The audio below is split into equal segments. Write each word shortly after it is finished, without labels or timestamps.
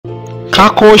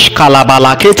kakosh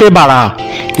kalabalakete bara,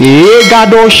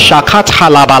 egado shakata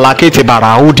labalakete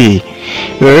baraudi,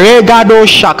 regado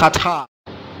shakata.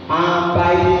 And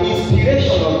by the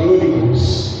inspiration of the Holy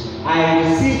Ghost, I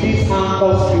received this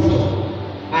anchor scripture,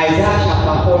 Isaiah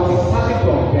chapter 40, starting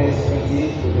from verse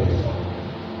 28 to verse 1.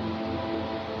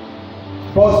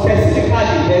 But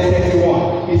specifically verse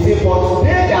 21, it says, "But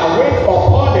they that wait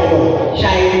upon the Lord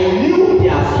shall renew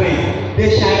their strength. They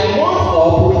shall mount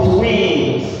up with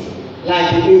wings like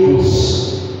the eagles."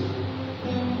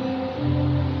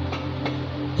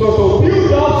 So to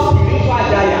build up spiritual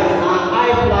giants and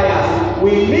high flyers,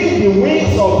 we need the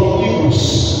wings of the eagles.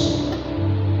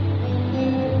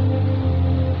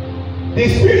 The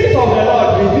Spirit of the Lord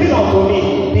revealed unto me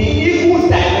the eagle's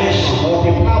dimension of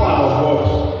the power of God.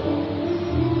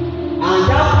 And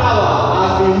that power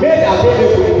has been made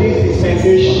available in this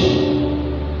dispensation.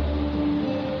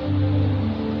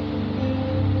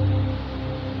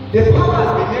 The power has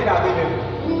been made available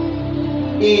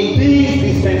in this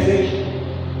dispensation.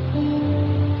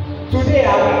 Today I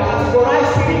will categorize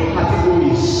three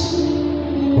categories,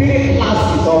 three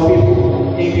classes of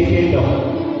people in the kingdom.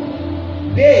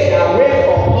 They that wait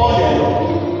upon the Lord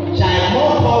shall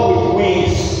mount up with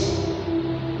wings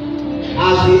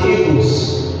as the eagles.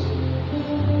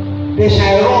 They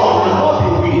shall run and not be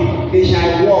weak. They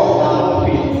shall walk and not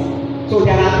faint. So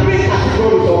there are three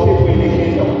categories of people in the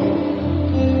kingdom.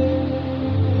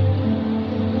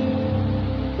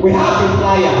 We have the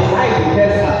flyers. That is the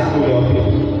first category of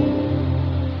people.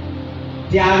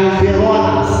 There is the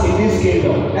runners in this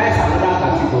kingdom. That is another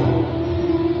category.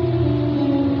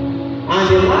 And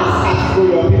the last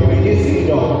category of people in this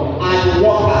kingdom are the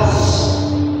workers.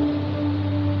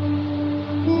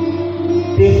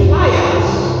 The flyers,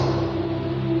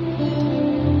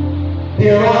 the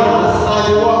runners, and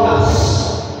the workers.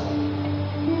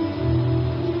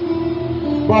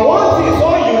 But one thing so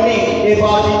unique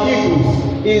about the eagles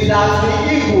is that the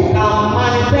eagle can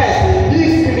manifest in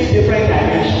these three different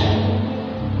dimensions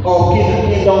of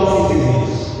kingdom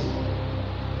citizens.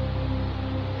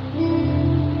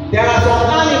 There are some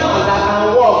animals that can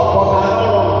walk but cannot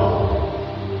run.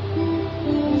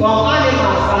 Some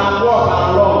animals can walk and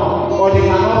run but they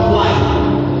cannot fly.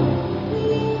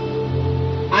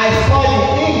 I studied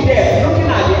in depth looking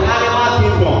at the animal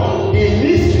kingdom, the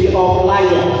mystery of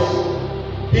lions.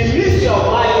 The mystery of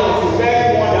lions is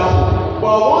very wonderful,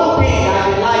 but one thing that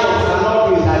the lions cannot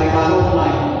do is that they cannot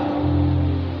fly.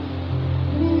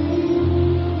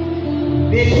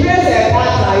 The trace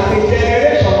encounter is a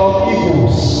generation of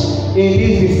eagles in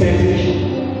this dispensation.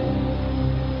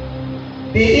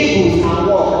 The eagles can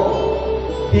walk,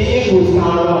 the eagles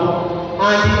can run,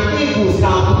 and the eagles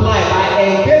can fly by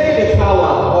engaging the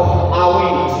power of our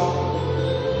wings.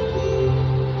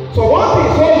 So one thing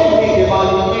so unique about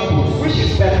the eagles, which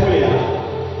is peculiar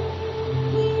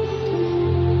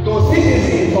to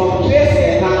citizens of trace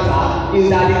encounter, is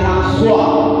that they can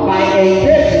soar by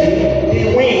engaging the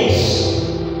wings,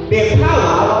 the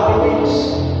power of the wings.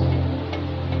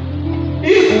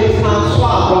 Eagles can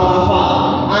soar from afar,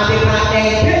 and they can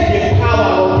engage the power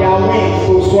of their wings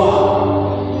to soar.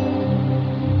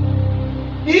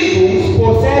 Eagles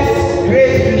possess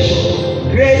great vision,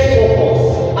 great focus,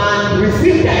 and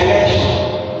receive direction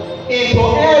into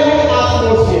every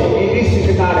atmosphere in this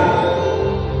physical realm.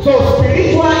 So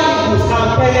spiritual eagles can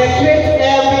penetrate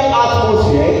every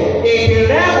atmosphere in the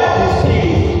realm of the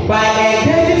spirit by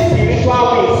engaging spiritual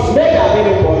wings made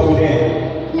available to them.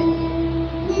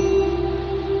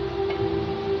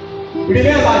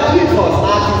 Remember Jesus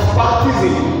at his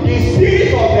baptism, the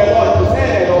Spirit of the Lord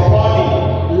descended upon him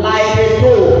like a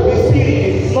dove. The Spirit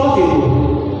is not a dove.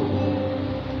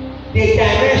 The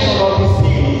dimension of the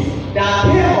Spirit that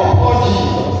came upon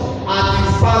Jesus at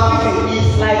his baptism is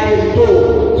like a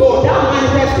dove. So that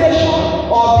manifestation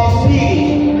of the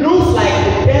Spirit looks like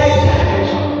the bird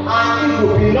dimension, and it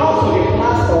will belong to the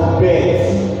class of birds.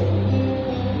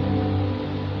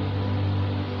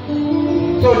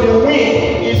 So the wing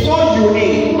is so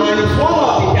unique, and it's one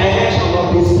of the dimensions of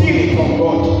the Spirit of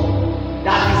God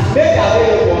that is made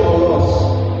available to us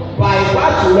by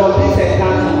virtue of this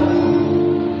encounter.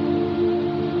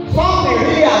 Something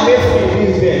really amazed me in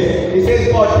this verse. It says,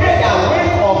 "But they that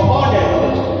wait upon the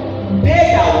Lord, they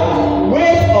that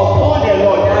wait upon the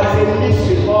Lord," there is a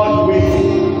mystery called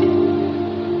waiting.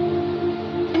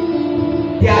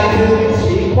 There is a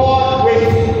mystery called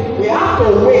waiting. We have to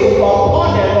wait upon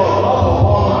the Lord, not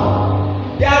upon man.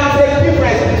 There is a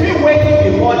difference between waiting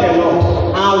before the Lord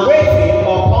and waiting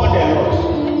upon the Lord.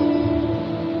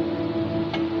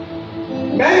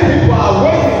 Many people are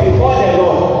waiting before the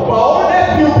Lord, but only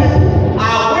few people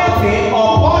are waiting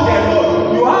upon the Lord.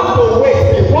 You have to wait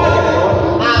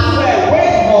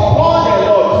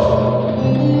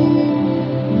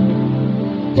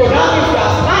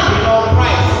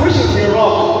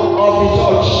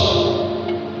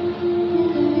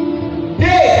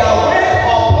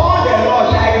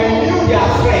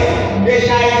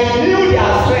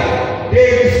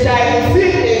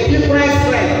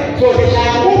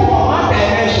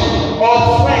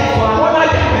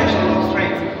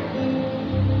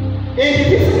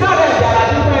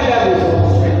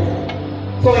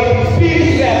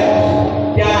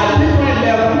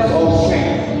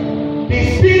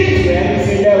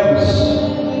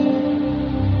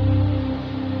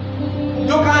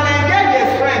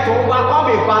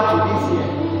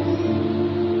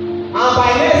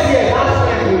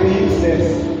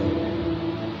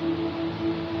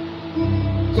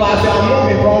So as you are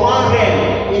moving from one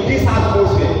realm in this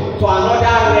atmosphere to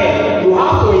another realm, you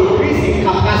have to increase in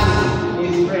capacity,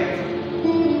 in strength.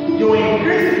 You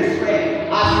increase in strength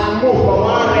as you move from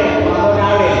one realm to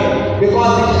another realm,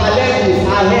 because the challenges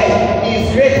ahead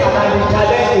is greater than the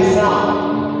challenges now.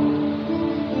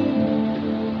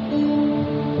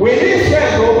 We need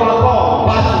strength to overcome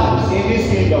battles in this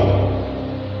kingdom.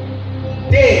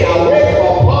 They that wait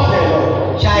upon the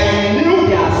Lord shall renew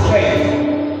their strength.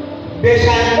 They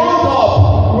shall mount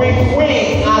up with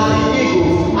wings as the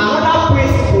eagles. Another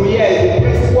principle here is the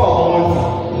principle of mounting.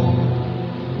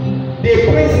 The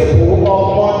principle of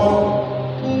mounting.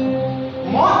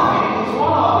 Mounting is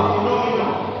one of the phenomena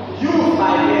used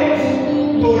by birds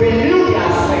to renew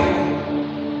their strength.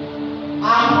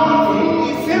 And mounting,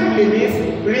 it simply means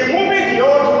removing the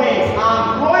old wings and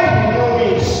growing the new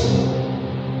wings.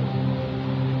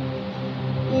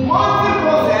 Mounting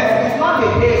process is not a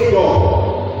day's job.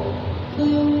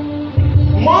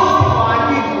 Mounting for an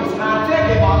eagle can take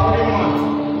about 3 months.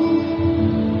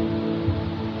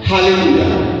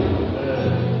 Hallelujah.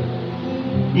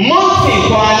 Mounting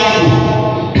for an eagle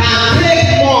can take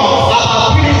months, about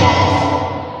 3 months.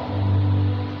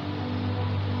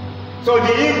 So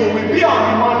the eagle will be on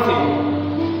the mountain,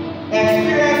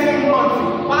 experiencing mountain,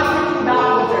 passing through that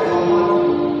process of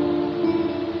mountain,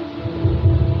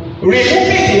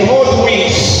 removing the old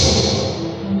wings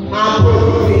and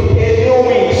producing a new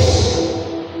wings.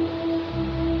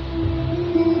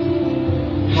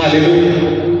 Hallelujah.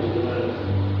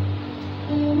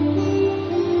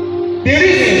 The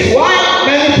reasons why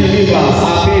many believers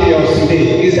are failures today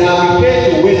is that we fail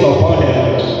to wait upon the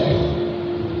Lord.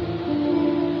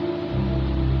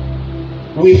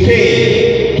 We fail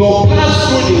to pass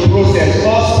through the process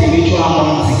called spiritual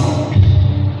mounting.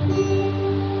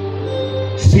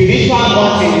 Spiritual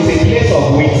mounting is a place of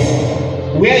wait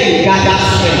where you gather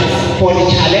strength for the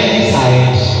challenges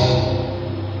ahead.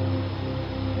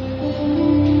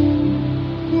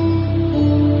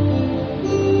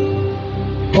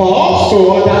 For us to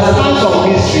understand some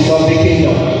mysteries of the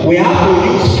kingdom, we have to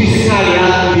use physical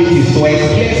realities to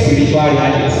explain spiritual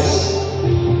realities.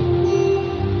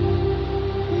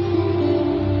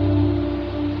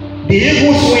 The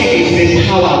eagle's wing is the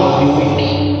power of the wing.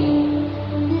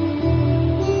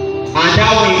 And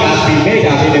that wing has been made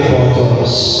available to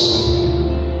us.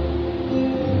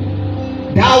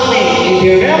 That wing in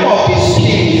the realm of the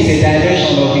spirit is a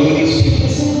dimension of the Holy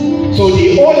Spirit. So the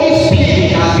Holy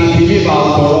Spirit has been delivered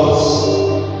to us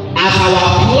as our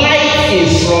flight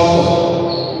instructor.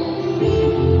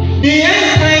 The end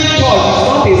time church is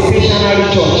not a stationary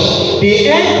church. The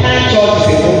end time church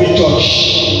is a moving church.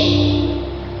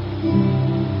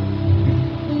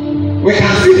 We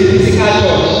can see the physical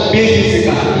church being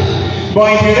physical, but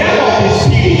in the realm of the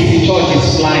spirit, the church is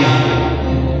flying.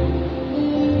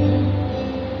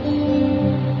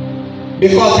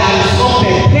 Because there is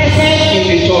something present in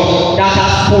the church that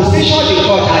has positioned the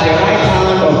church at the right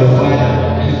hand of the Father.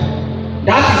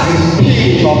 That is the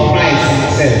spirit of Christ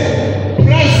himself,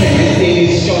 present in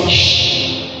his church.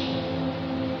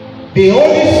 The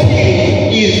Holy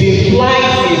Spirit is the flight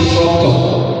instructor.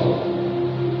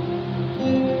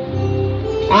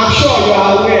 I'm sure you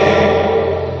are aware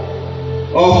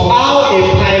of how a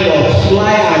pilot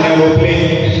fly an aeroplane.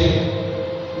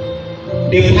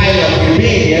 The pilot will be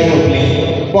in the aeroplane,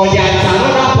 but there is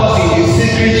another person in the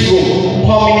secret room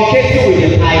communicating with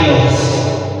the pilot,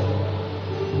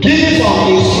 giving some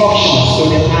instructions to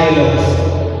the pilot.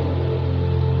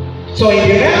 So in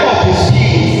the realm of the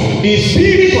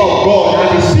Spirit of God and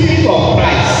the Spirit of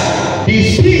Christ, the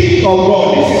Spirit of God,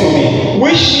 listen to me,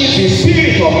 which is the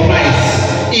Spirit of Christ,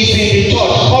 is in the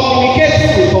church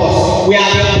communicating with us. We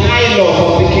are the pilot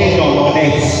of the kingdom on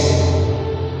earth.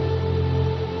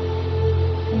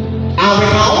 And we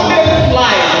can only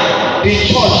fly the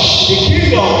church, the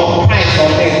kingdom of Christ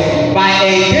on earth, by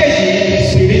engaging in the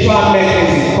spiritual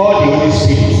mechanism called the Holy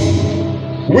Spirit,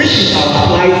 which is our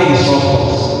flight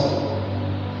instructors.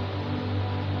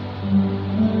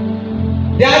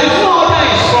 There is no other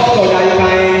instructor that you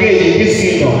can engage in this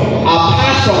kingdom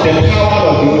apart from the power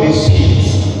of the Holy Spirit.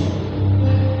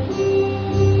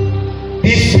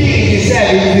 The Spirit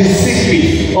itself is the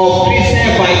secret of Christian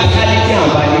vitality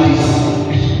and validity.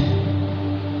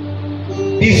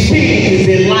 The Spirit is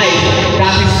the life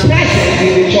that is present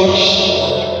in the church.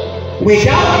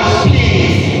 Without the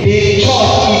Spirit, the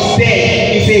church is dead.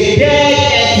 It's a dead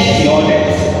entity on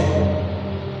earth.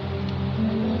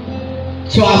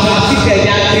 So as I said,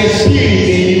 there is a spirit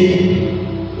in you.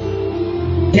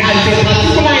 There is a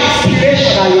particular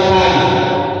inspiration that you carry.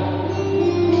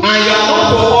 And you are not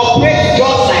to operate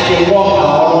just like a worker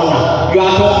or runner. You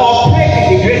are to operate in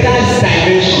the greatest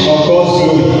dimension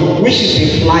is the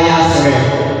flyer's realm.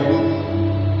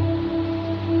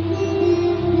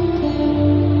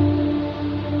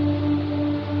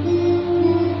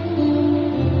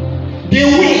 The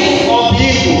wings of the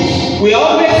eagles will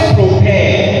always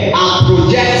prepare and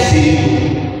project saving.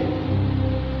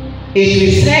 It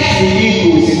will set the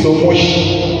eagles into motion.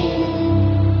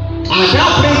 And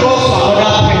that brings us to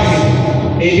another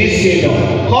principle in this kingdom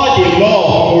called the law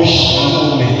of motion and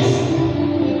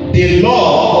movement. The law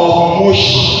of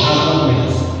motion and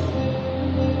movement.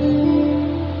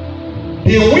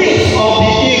 The wings of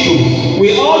the eagle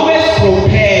will always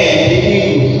propel the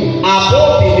eagle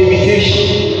above the limitation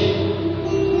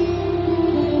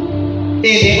in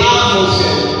the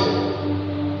atmosphere.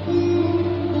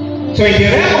 So in the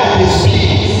realm of the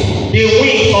spirit, the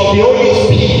wings of the Holy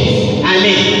Spirit,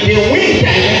 the wing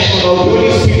dimension of the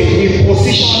Holy Spirit will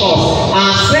position us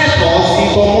and set us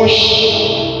into motion.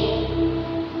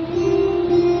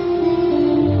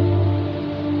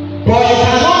 But you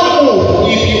cannot move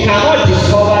if you cannot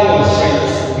discover your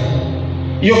strength.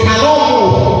 You cannot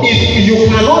move if you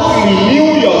cannot renew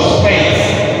your strength.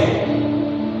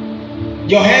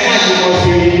 Your energy must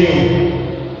be renewed.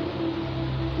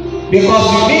 Because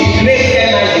you need great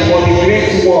energy for the great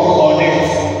work on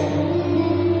earth.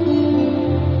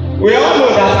 We all know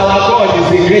that our God is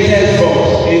the greatest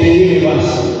God in the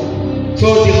universe. So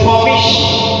the commission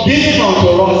given unto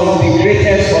us is the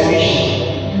greatest commission.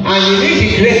 And you need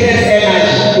the greatest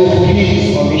energy to fulfill this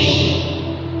commission.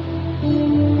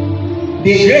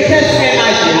 The greatest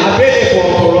energy available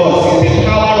to us is the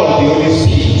power of the Holy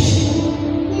Spirit.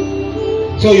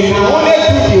 So you can only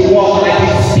do the work at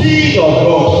the speed of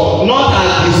God, not at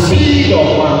the speed of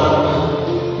man.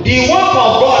 The work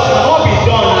of God cannot be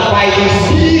done by the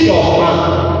speed of man.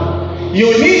 You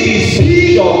need the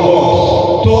speed of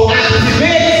God to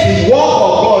activate the work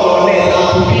of God on earth and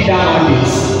fulfill that mandate.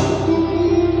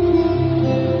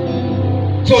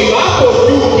 So you have to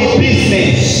do the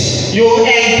business. You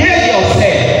engage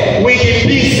yourself with the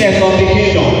business of the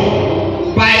kingdom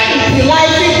by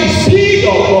utilizing the speed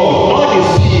of God, not the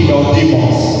speed of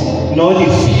demons, not the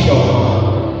speed of man.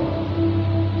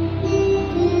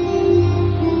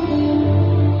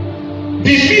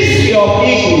 The mystery of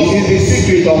eagles is the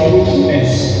secret of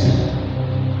fruitfulness.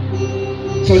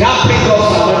 So that brings us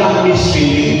to another mystery in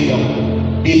the kingdom,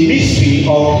 the mystery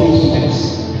of fruitfulness.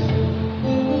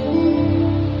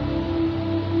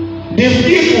 The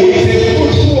eagle is a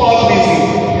fruitful organism.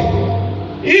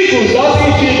 Eagles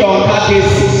doesn't feed on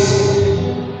carcasses.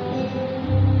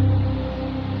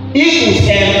 Eagles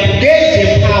engage the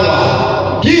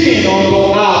power given unto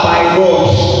her by God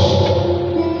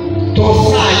to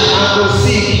search and to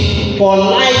seek for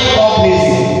life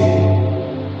organism.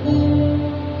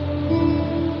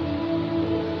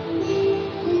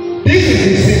 This is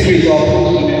the secret of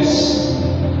fruitfulness.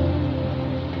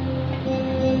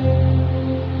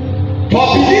 For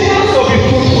believers to be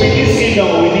fruitful in this kingdom,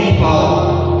 we need power.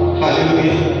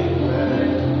 Hallelujah.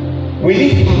 We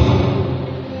need power.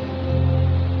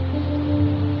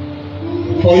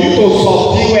 For you to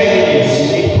subdue enemies, you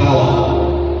need power.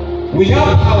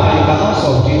 Without power, you cannot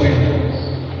subdue enemies.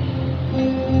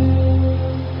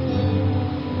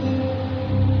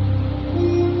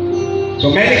 So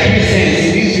many Christians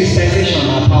in this dispensation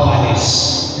are powerless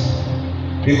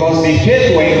because they fail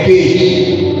to engage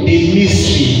the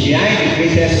mystery behind the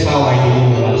greatest power in the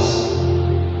universe.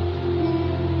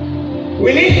 We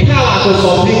need power to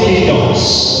subdue kingdoms.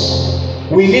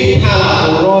 We need power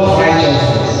to run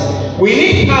righteousness. We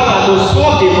need power to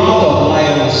stop the mouth of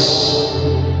lions.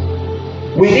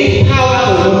 We need power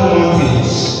to move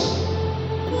mountains.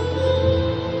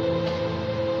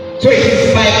 So it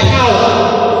is by power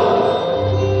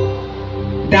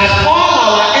that all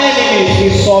our enemies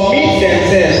will submit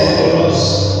themselves unto us.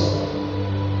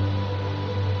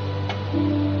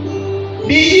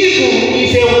 The eagle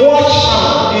is a watchman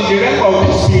in the realm of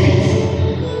the spirit.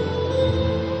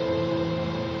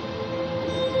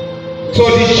 So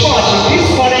the church in this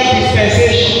current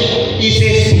dispensation is a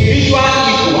spiritual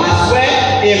eagle as well,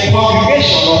 a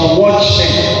congregation of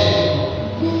watchmen.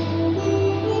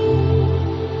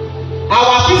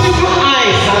 Our physical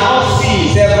eyes cannot see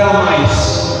several miles,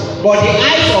 but the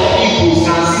eyes of eagles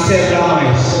can see several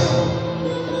miles.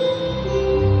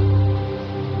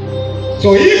 So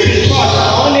if the church can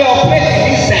only operate in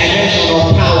this dimension of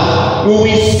power, we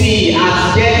will see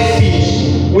at jet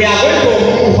speed. We are going to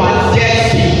move at jet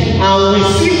speed and we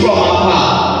will see from afar.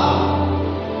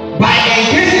 By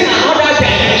engaging another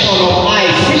dimension of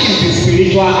eyes, which is the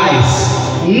spiritual eyes,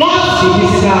 not the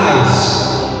physical eyes.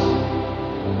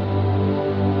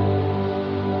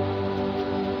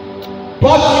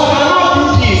 But you cannot do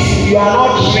this if you are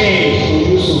not trained to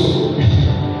do so.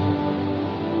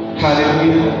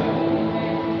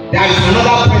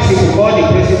 principle called the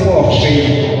principle of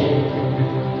training.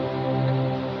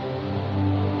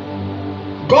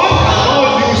 God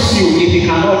cannot use you if He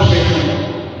cannot train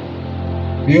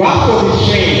you. You have to be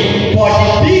trained for the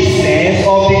business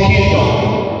of the kingdom.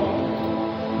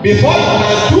 Before you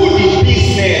can do the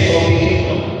business of the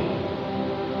kingdom,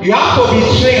 you have to be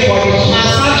trained for the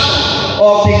transaction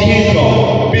of the kingdom.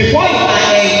 Before you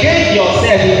can engage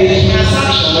yourself in the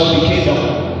transaction of the kingdom.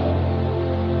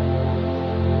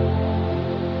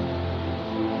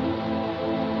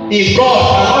 If God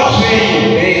cannot train you,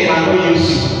 then He cannot use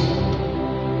you.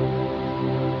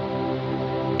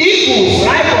 Eagles,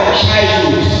 right from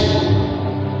childhood,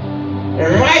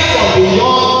 right from the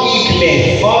young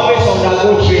eaglets, always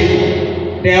undergo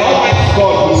training. The Almighty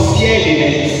God will steer the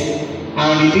net and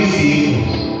release the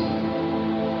eagles.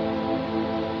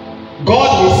 God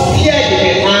will steer the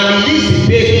net and release the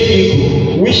baby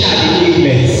eagle, which are the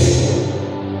eaglets.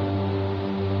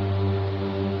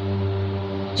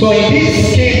 So in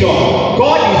this kingdom,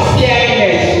 God is steering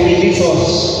us to release us,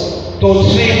 to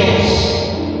train us.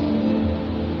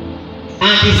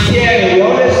 And the steering will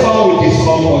always come with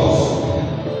discomfort.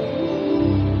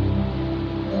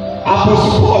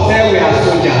 Apostle Paul said we are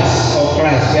soldiers of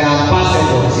Christ, we are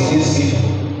ambassadors in this kingdom.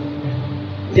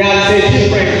 There is a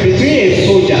difference between a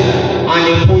soldier and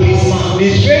a policeman. The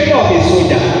training of a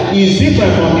soldier is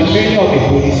different from the training of a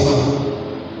policeman.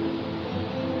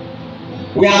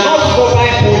 We are not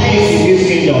mobile police in this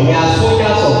kingdom. We are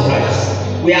soldiers of Christ.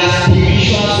 We are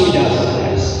spiritual soldiers of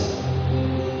Christ.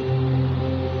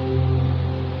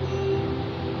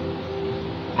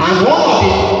 And one of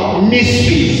the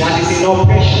mysteries that is in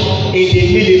operation in the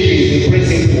military is the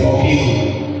principle of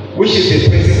eagle, which is the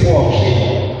principle of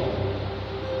training.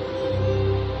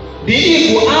 The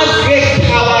eagle has great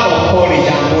power of courage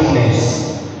and boldness.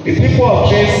 The people of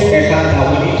Trace encounter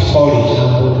will need courage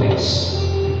and boldness.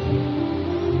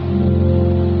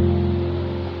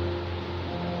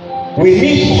 We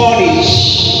need courage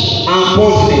and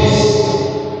boldness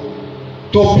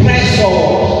to press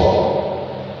forward.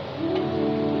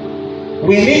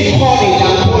 We need courage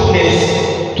and boldness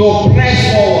to press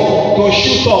forward, to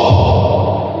shoot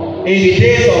up in the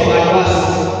days of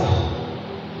adversity.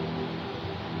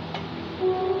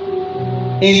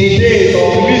 In the days of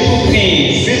little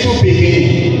things, little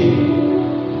beginning,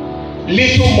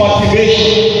 little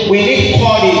motivation, we need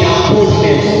courage and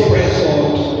boldness to press forward.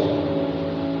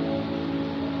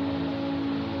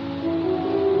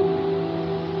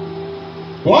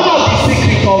 One of the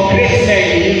secrets of great men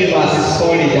in the universe is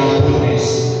courage and boldness.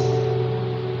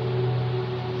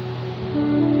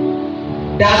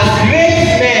 That great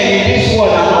men in this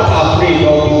world are not afraid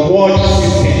of the world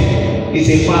system is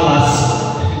a fallacy.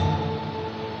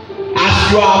 As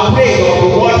you are afraid of the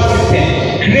world system,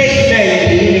 great men in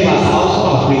the universe are also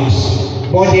afraid.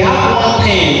 But they have one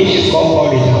thing which is called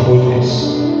courage and boldness.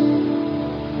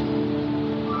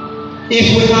 If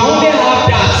we can only have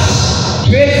that,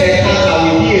 Trace encounter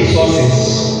will be a success.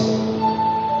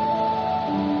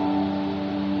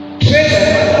 Trace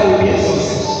encounter will be a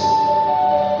success.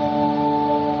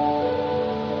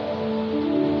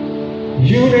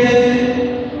 You reign,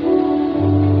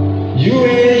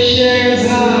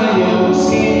 Zion's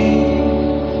King,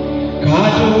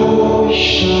 Kadosh,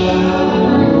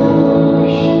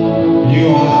 Kadosh, you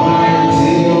are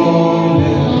mighty on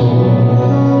the throne.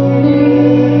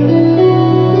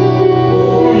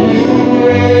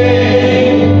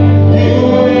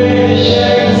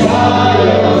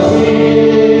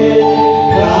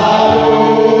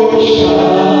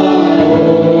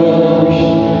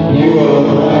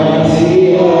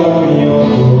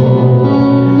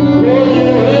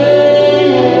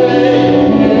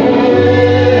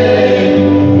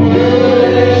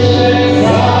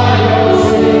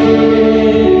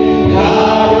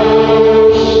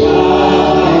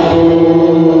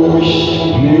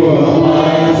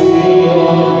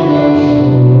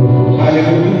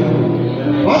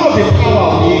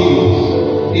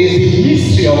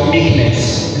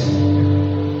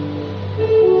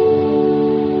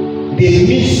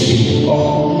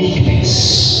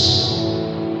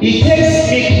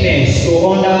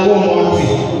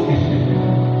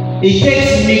 It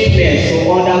takes meekness to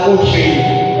undergo training.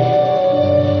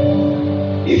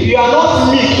 If you are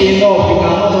not meek enough, you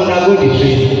cannot undergo the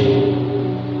training.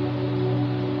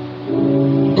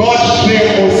 God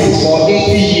trained Moses for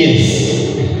 80 years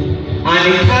and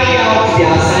he carried out the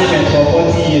assignment for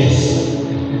 40 years.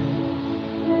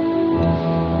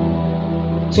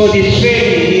 So the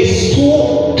training is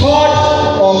 2/3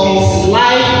 of his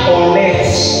life on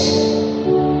earth.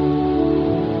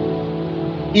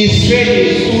 His training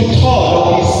is 2/3 of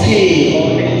his stay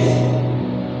on earth.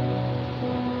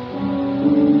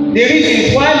 The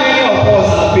reasons why many of us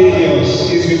are failures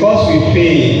is because we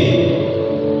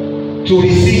fail to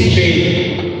receive training.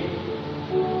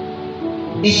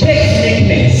 It takes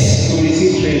meekness to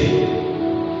receive training.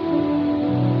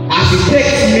 As it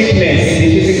takes meekness in the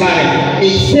physical realm,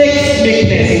 it takes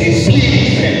meekness in the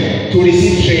spirit realm to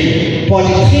receive training for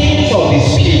the things of the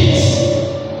spirit.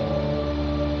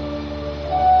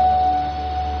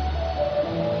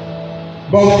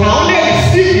 But we can only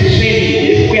receive the training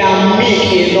if we are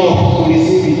meek enough to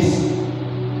receive it.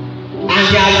 And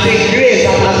there is a grace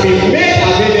that has been made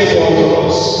available to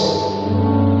us.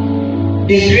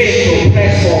 The grace to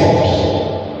press forward.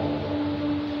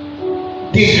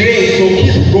 The grace to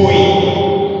keep going.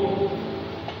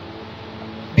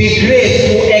 The grace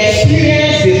to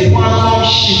experience the quantum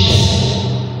shift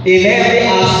in every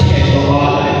aspect of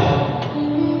our life.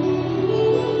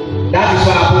 That is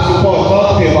why Apostle Paul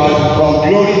talked about from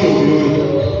glory to glory.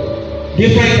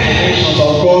 Different dimensions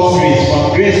of God's grace, from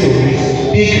grace to grace.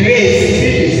 The grace is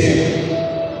still the same.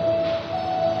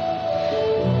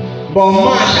 But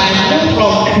man shall move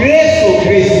from grace to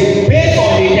grace based on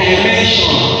the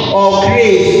dimension of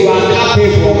grace you are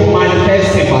capable of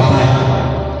manifesting by time.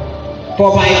 For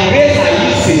by grace are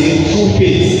you saved through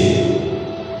faith.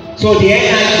 So the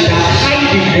energy that carry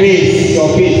the grace is your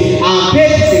faith. And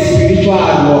faith is a spiritual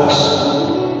hard work.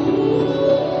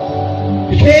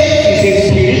 Faith is a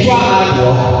spiritual hard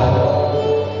work.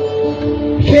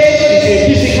 Faith is a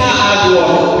physical hard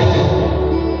work.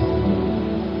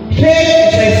 Faith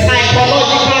is a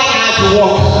psychological hard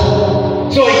work.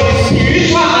 So it is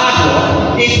spiritual hard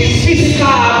work, it is physical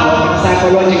hard work, and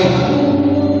psychological.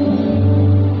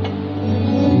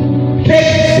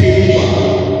 Faith is spiritual.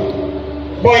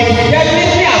 But it will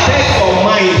definitely affect your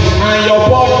mind and your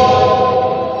body.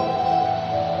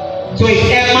 So it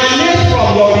emanates from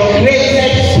your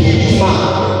recreated spirit man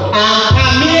and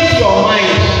permeates your mind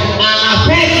and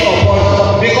affects your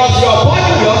body, because your body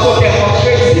will also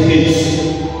demonstrate the faith.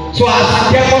 So as it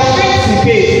demonstrates the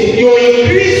faith, you will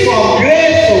increase from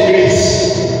grace to grace.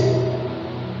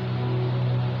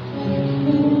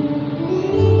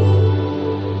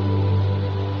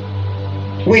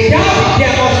 Without the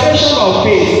demonstration of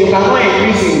faith, you cannot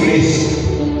increase in grace.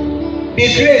 The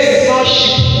grace is not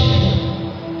cheap.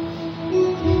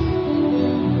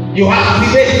 You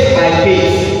activate it by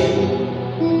faith.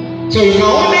 So you can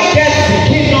only get the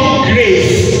kingdom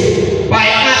grace by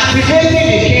activating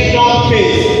the kingdom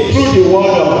faith through the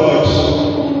word of God.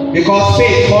 Because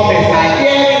faith comes by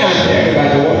hearing and hearing by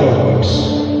the word of God.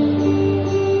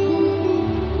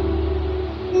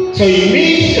 So you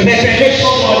need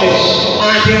revelation knowledge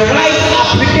and the right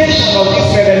application of this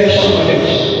revelation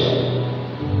knowledge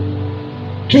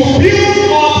to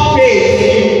build up faith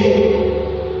in you.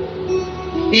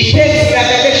 It takes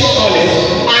revelation knowledge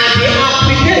and the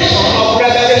application of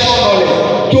revelation knowledge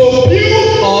to build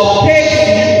up faith in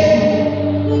you.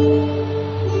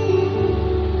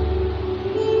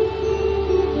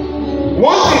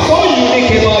 What is so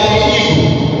unique about the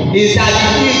eagle is that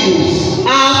the eagles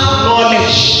have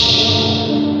knowledge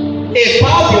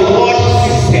about the world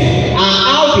system and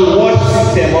how the world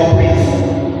system operates.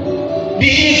 The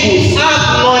eagles have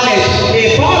knowledge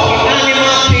about the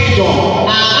animal kingdom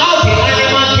and how the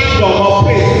animal kingdom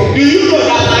operates. Do you know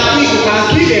that an eagle can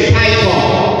kill a python?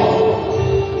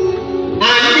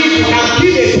 An eagle can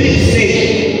kill a big snake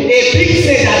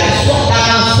that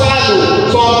can swallow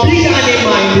some big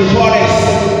animal in the forest.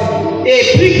 A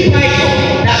big python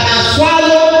that can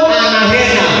swallow an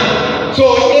hyena. So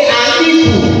an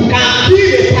eagle can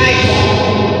kill a python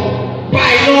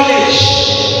by knowledge.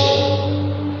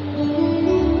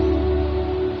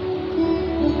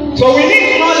 So we need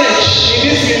knowledge in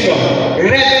this kingdom.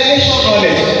 Revelation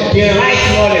knowledge, the right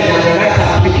knowledge and the right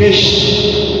application.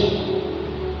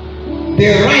 The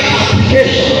right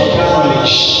application of that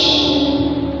knowledge.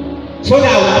 So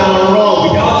that we can run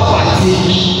without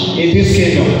fatigue in this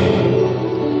kingdom.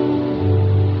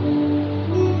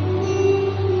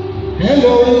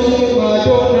 Hello,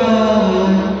 Madonna.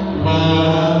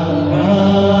 Madonna.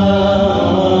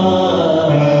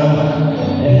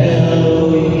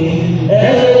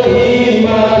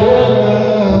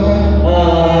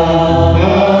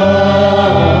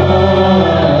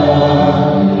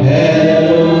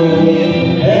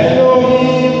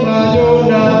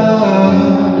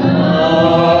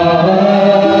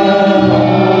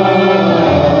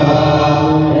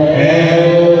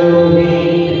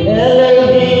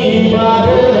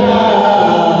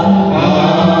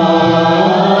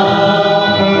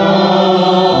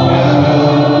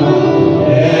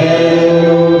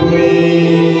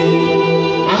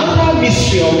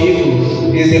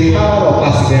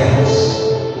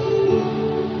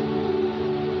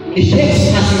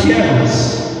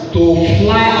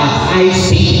 high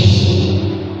speed.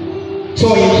 So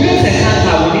in close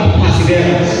encounter, we need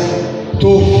perseverance to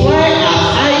fly at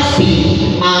high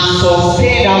speed and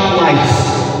sustain that flight.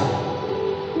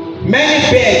 Many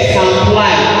birds can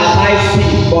fly at high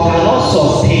speed but cannot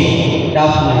sustain that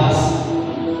flight.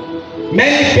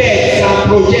 Many birds can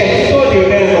project through the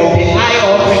realm of the high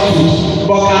altitude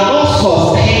but cannot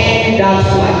sustain that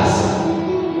flight.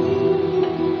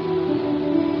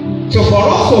 So for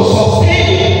us to sustain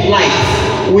the flight,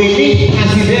 we need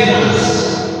perseverance.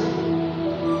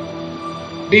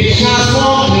 The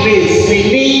transformed race, we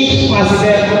need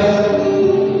perseverance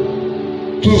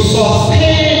to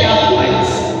sustain that flight.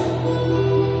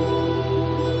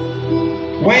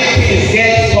 When things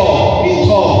get tough, the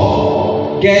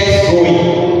tough gets going.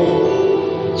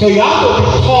 So you have to be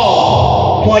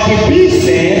tough for the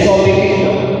business of the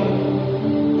kingdom.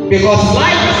 Because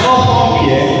life is not fun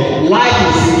here, life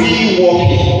is really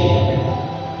working.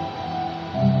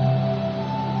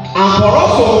 And for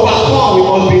us to overcome, we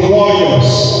must be warriors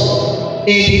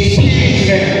in the spirit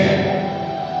realm.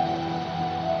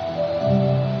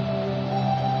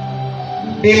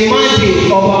 The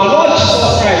mandate of our Lord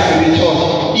Jesus Christ to the church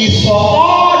is for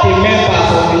all the members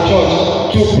of the church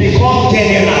to become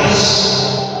generals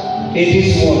in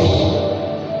this world.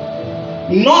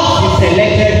 Not the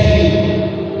selected few.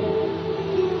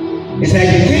 It's like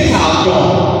the things I have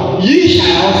done, ye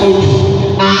shall also do,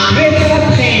 and greater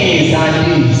things than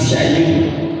these shall you do.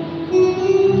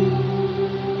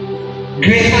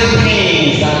 Greater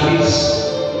things than this.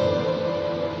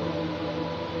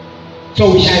 So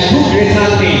we shall do greater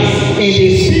things in the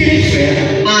spirit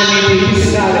realm and in the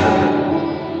physical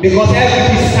realm. Because every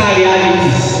physical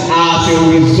realities are as a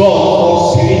result of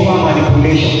spiritual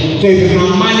manipulation. So if you can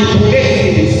manipulate it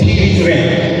in the spirit realm,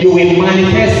 you will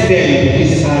manifest them in the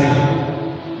physical realm.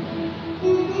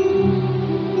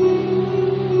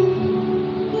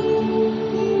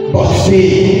 But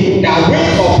they that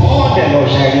wait upon the Lord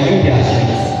shall renew their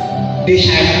strength. They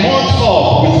shall mount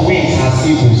up with wings as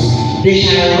eagles. They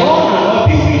shall run and not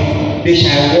be weary. They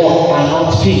shall walk and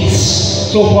not faint.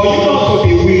 So for you not to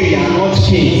be weary and not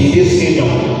faint in this kingdom,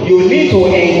 you need to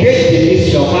engage the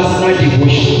mystery of personal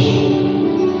devotion.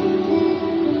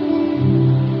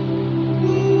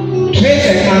 Trace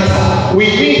encounter, we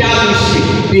need that mystery,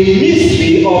 the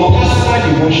mystery of personal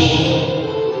devotion.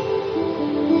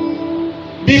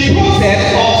 The process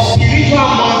of spiritual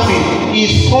mounting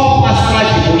is called personal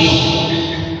devotion.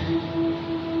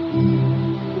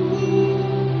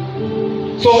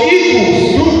 So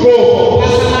eagles do go for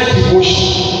personal devotion,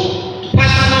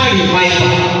 personal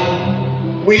revival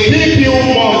within few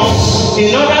months in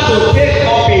order to take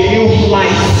up a new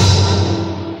flight.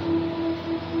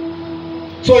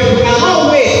 So if you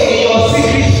cannot wait in your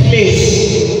secret place,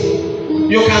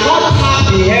 you cannot have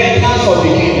the inheritance of the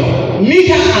kingdom.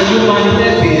 Neither can you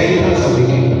manifest the inheritance of the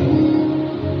kingdom.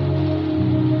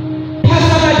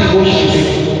 Personal devotion.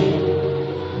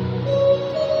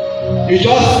 You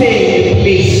just stay in a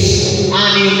place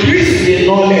and increase the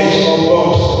knowledge of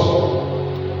God.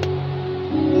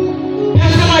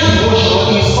 Personal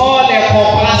devotion is all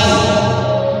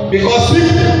encompassing because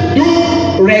people do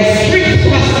restrict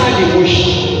personal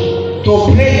devotion to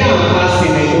prayer and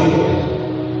fasting alone.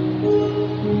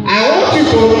 I want you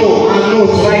to know and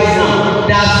note right now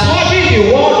that studying the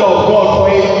word of God for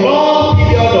a long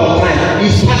period of time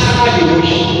is personal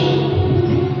devotion.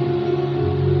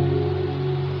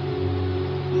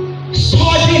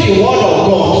 Studying the word of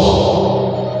God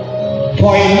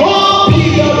for a long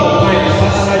period of time is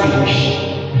personal devotion.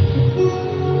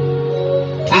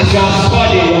 As you are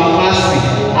studying, you are fasting.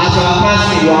 As you are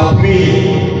fasting, you are praying.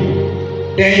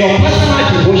 Then your personal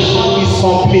devotion is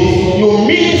complete. You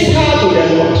minister to the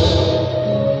Lord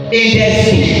in the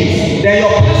spirit. Then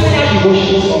your personal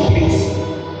devotion is complete.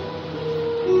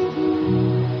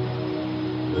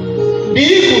 The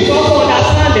eagles also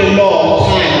understand the law of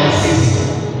time and season.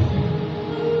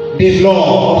 The law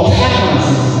of time and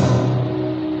season.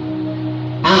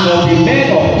 And of the men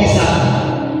of Israel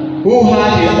who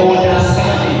had the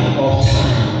understanding of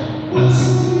time and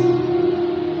season.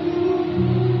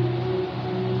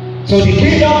 So the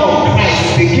kingdom of Christ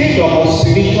is the kingdom of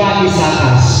spiritual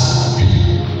Issachars,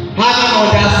 having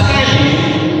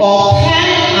understanding of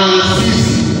time and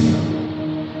season.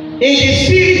 In the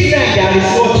spirit realm there is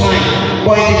no time,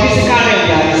 but in the physical realm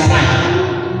there is time.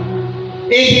 In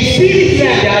the spirit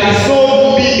realm there is no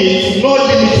limit, no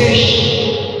limitation.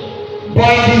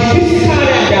 But in the physical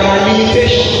realm there are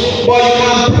limitations. But you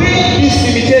can break this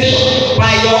limitation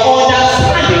by your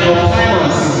understanding of time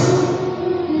and season.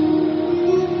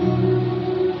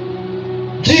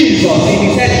 Jesus in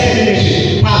his earthly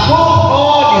ministry performed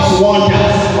all these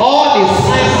wonders, all these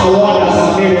signs and wonders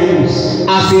and miracles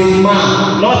as a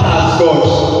man, not as God.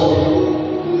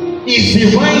 His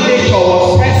divine nature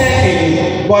was present in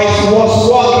him, but it was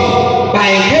working by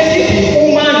engaging the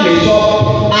human nature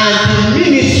and the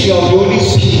ministry of the Holy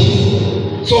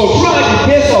Spirit. So throughout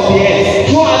the days of the earth,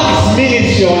 throughout his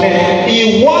ministry on earth,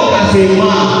 he worked as a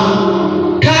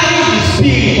man, carrying the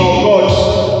Spirit of God.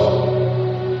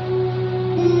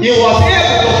 He was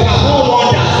able to perform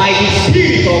wonders by the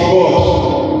Spirit of God,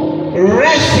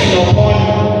 resting upon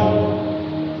him.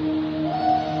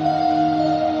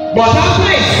 But after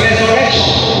his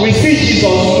resurrection, we see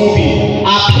Jesus moving,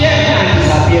 appearing and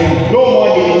disappearing, no more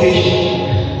limitation.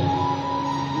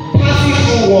 Passing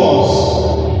through walls.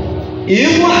 He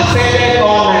even ascended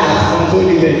all night unto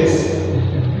the earth,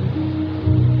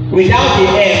 without the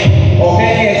help of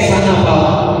any external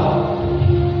power.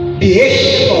 The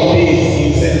Ancient of Days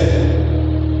himself.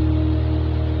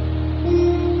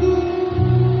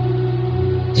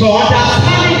 So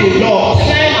understanding the law of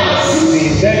time and season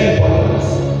is very important.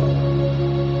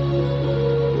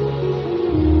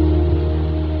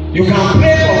 You can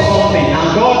pray for something and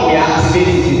God will activate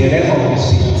it in the realm of the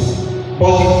Spirit,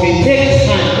 but it may take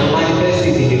time to manifest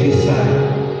it in the physical.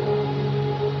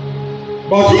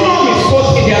 But do not misquote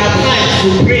me, there are times to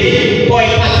pray for a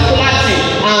particular thing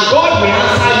and God will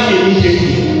answer you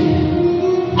immediately.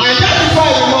 And that is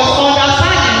why we must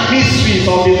understand the mysteries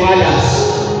of the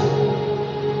fathers.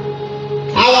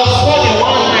 I was studying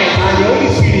one night and the Holy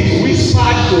Spirit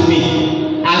whispered to me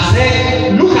and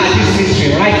said, look at this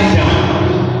mystery, write it down.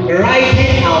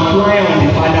 Riding and flying on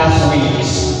the Father's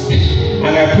wings.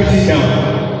 And I put it down.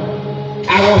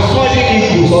 I was studying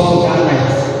Hebrews also that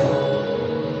night.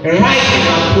 Riding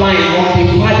and flying on the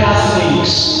Father's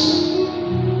wings.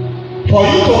 For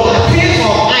you to attain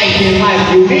some height in life,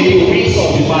 you need the wings of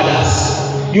the fathers.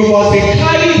 You must be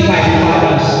carried by the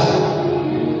fathers.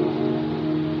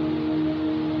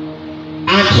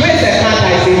 And Trace Ekanta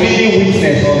is a living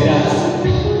witness of that.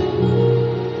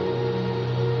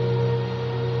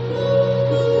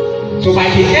 So by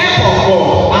the help of God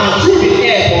and through the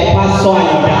help of Pastor and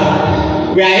Oda,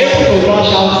 we are able to launch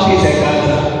out Trace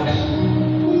Ekanta.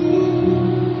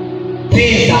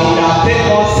 Things that would have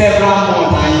taken us several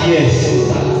months and years to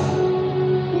start.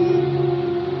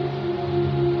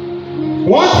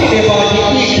 One thing about the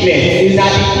eaglet is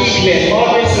that the eaglet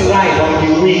always rides on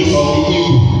the wings of the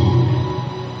eagle.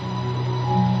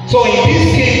 So in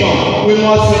this kingdom, we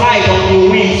must ride on the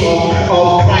wings of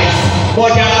Christ.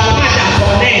 But there are fathers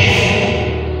on earth.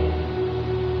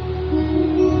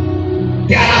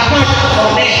 There are fathers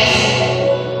on earth.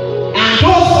 And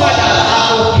those fathers are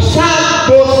to serve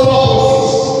those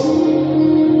purposes.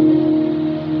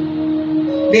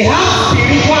 They have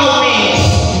spiritual wings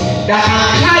that can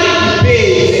carry the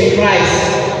babes in Christ,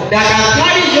 that can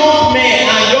carry young men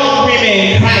and young women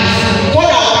in Christ, so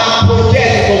that we can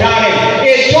project to that end.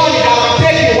 A journey that will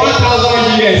take you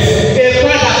 1,000 years, a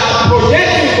father can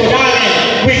project you to that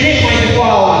end within 24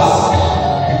 hours.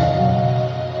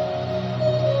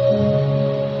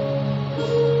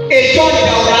 A journey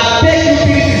that will take you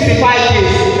 365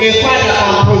 days, a father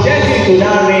can project you to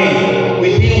that end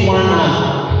within 1 hour.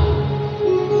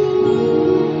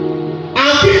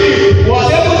 And Philip was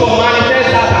able to manifest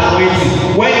that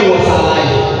anointing when he was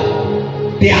alive.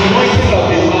 The anointing of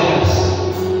the fathers.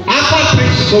 After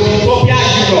preaching to the Ethiopian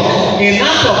eunuch in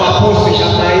Acts of Apostles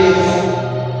chapter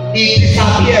 8, it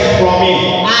disappeared from him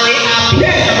and it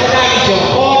appeared in another region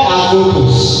called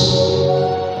Azotus.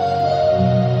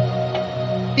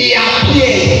 He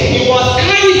appeared, he was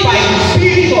carried by the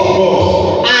Spirit of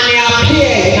God and he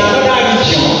appeared in another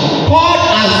region called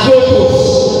Azotus.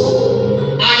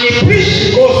 And he preached the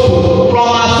gospel from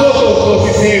Azotus to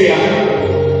Caesarea.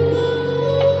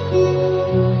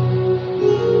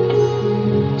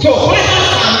 So fathers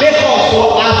can make us to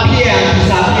appear and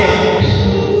disappear.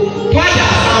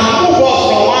 Fathers can move us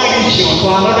from one region to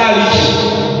another region.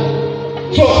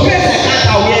 So Trace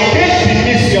Ekanta, we engage the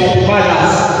mystery of the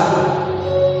fathers.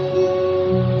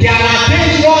 There are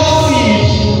dangerous seeds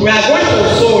we are going to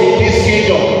sow in this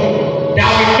kingdom that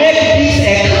will make this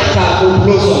Ekanta to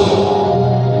blossom.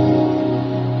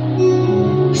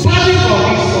 Starting from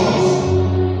this point,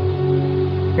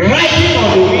 riding on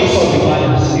the wings of the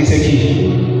fathers is a key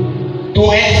to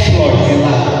exploit in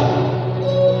life.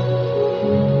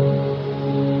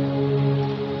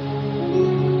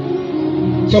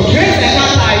 So Trace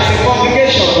Ekanta is a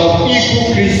congregation of equal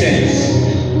Christians.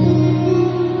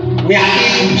 We are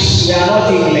eagles, we are not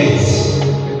eaglets.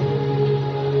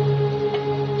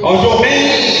 Although many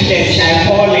eaglets shall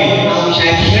fall in, and we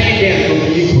shall train them to be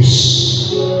eagles.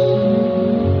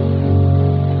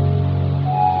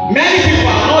 Many people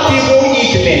are not even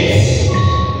eaglets.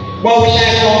 But we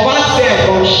shall convert them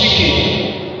from chicken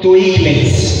to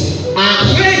eaglets and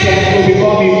train them to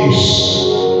become eagles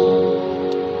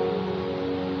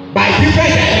by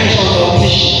different dimensions of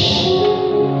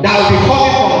teaching that will be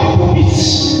coming from the pulpits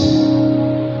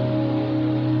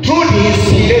through the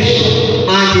inspiration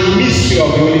and the mystery of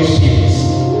the Holy Spirit.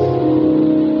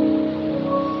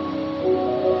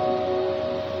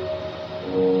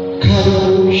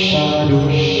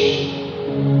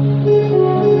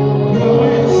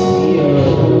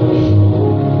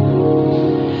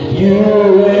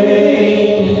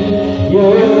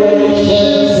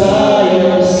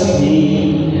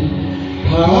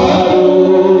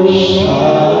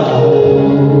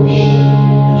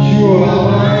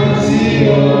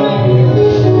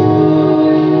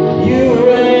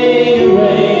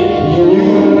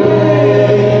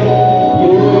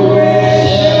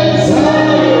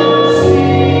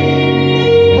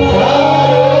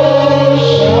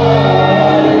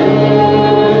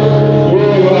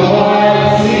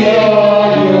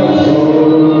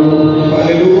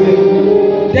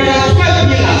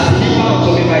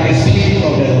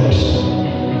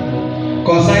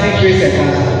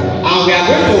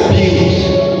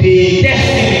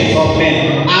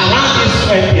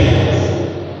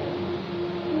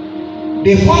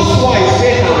 The first one is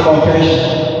faith and confession.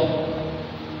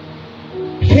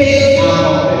 Faith and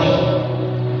confession.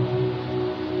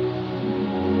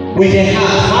 With the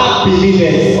heart, heart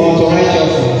believers unto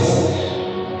righteousness,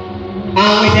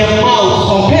 and with the mouth,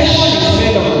 confession is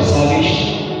made unto salvation.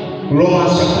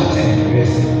 Romans chapter 10, verse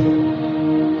 7.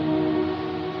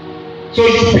 So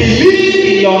you believe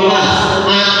in your heart,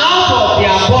 and out of the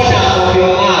abundance of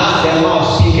your heart, the mouth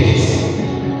speaketh.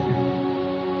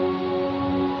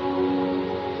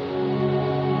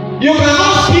 You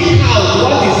cannot speak out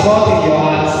what is not in your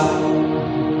heart.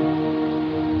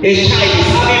 A child is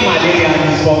having malaria and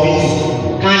is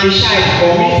vomiting. Can the child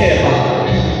vomit ever?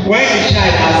 When the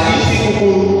child has eaten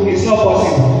kukuru, it's not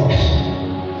possible.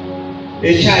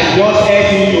 A child just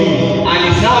ate indomie and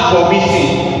is now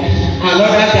vomiting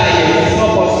another diet, it's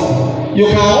not possible. You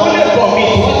can only vomit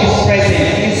what is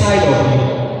present inside of you.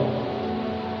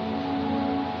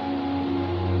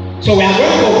 So we are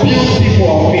going to build people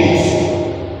of faith.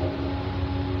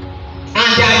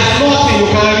 And there is nothing you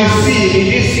can receive in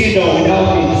this kingdom without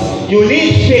faith. You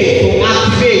need faith to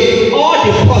activate all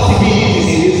the possibilities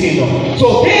in this kingdom. So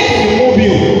faith will move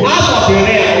you out of the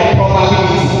realm of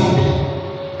probability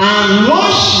and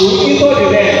launch you into the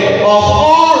realm of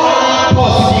all round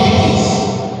possibilities.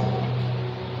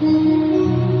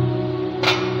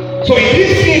 So in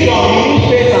this kingdom you need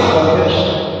faith and confession.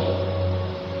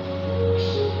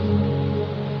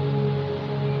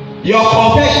 Your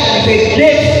confession is a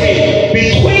gateway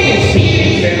between the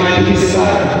spirit and the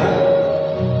physical.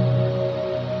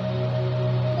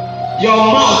 Your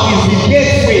mouth is the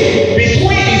gateway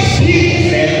between the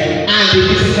spirit and the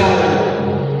physical.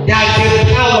 There is a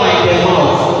power in the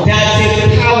mouth. There is a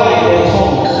power in the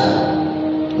tongue.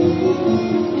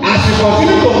 As you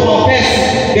continue to confess,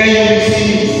 then you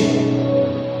receive it.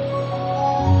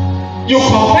 You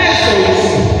confess to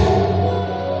receive.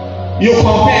 You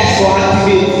confess to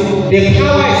activate. The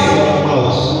power is in your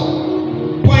mouth.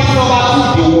 Point number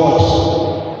 2, the word.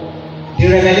 The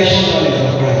revelation knowledge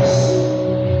of Christ.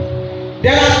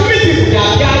 There are 3 people that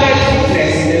bear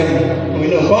witness in heaven. We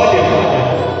know God the Father,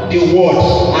 the Word,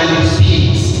 and the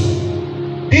Spirit.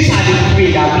 These are the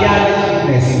 3 that bear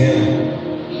witness in heaven.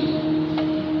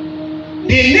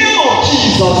 The name of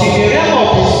Jesus in the realm of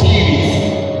the Spirit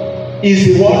is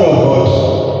the Word of God.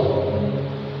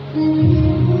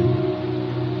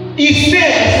 His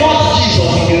name is not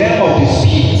Jesus in the realm of the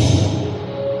Spirit.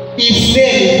 His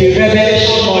name is the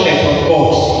revelation knowledge of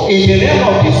God in the realm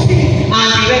of the Spirit. And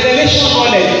the revelation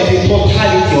knowledge is the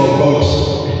totality of God.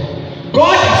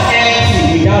 God is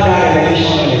empty without that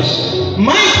revelation knowledge.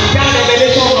 Mind without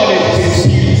revelation knowledge is a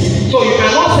spirit. So you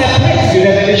cannot separate the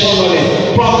revelation knowledge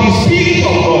from the Spirit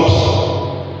of God.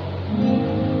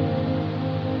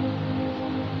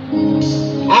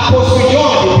 Apostle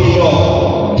John the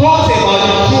Beloved talks about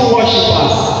the true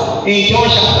worshippers in John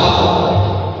chapter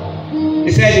 4.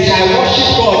 He said they shall worship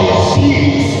God in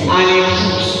spirit and in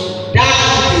truth. That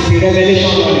is the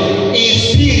revelation knowledge. In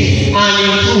spirit and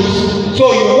in truth. So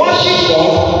you worship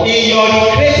God in your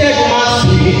recreated human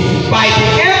spirit by the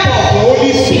help of the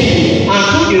Holy Spirit and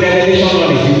through the revelation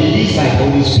knowledge you release by the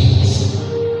Holy Spirit.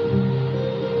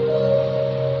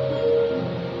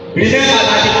 Remember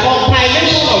that the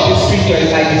compilation of the scripture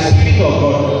is like the Spirit of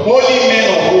God. Holy men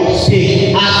of old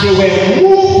spake as they were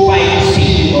moved by the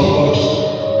Spirit of God.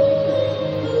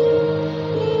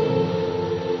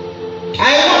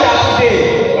 I know that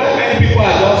today, when many people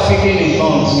are just speaking in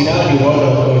tongues without the word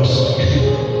of God.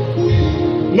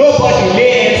 Nobody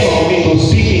lay hands on me to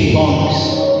speak in tongues.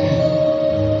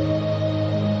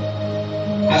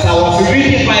 As I was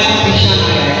reading Bible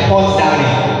dictionary, I caught that in.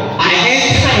 I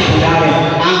entered into that in,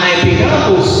 and I began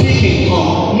to speak in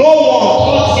tongues. No one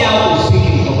taught me how to speak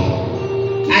in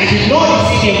tongues. I did not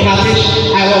receive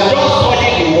impartation. I was just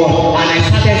studying the word, and I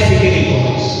started speaking in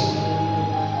tongues.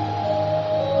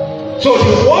 So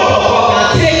the word of God can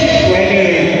take you to any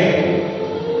realm.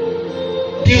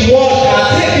 The word can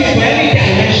take you to any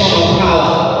dimension of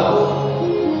power.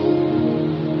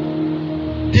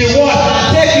 The word can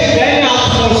take you to any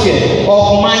atmosphere of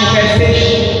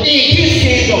manifestation in this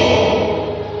kingdom.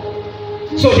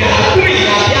 So there are three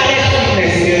appearance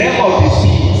witness in the realm of the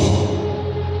spirit.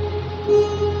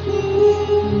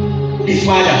 The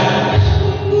Father,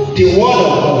 the word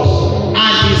of God,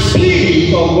 and the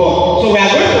Spirit of God. So we are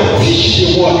going to teach the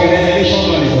word, the revelation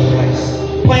knowledge of Christ.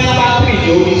 Point number 3,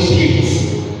 the Holy Spirit.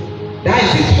 That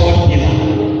is the third pillar.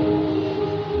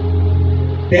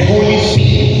 The Holy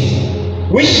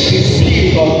Spirit, which is the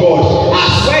Spirit of God,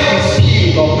 as well as the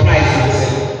Spirit of Christ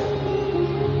himself.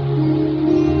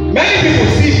 Many people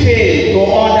still fail to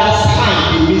understand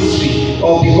the mystery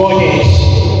of the Godhead.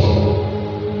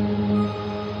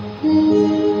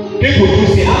 People do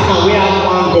say, how can we have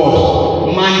one God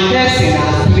manifesting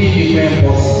as 3 different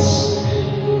persons?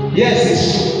 Yes, it's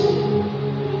true.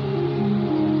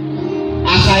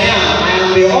 As I am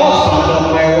the husband of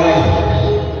my wife.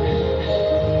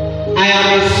 I am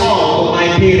a son to my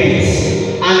parents,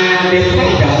 and I am the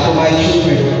father to my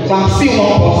children. So I'm still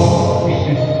one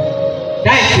person.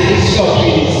 That is the mystery of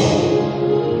Trinity.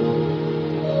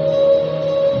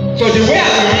 So the way I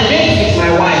will relate with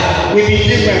my wife will be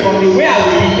different from the way I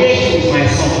will relate with my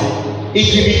son. It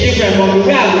will be different from the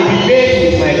way I will relate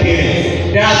with my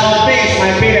parents. There are some things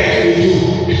my parents will do.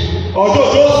 Although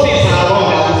those things are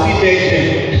wrong, I will still beg them.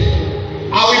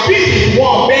 I will be the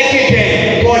one begging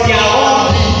them for their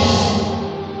own deeds.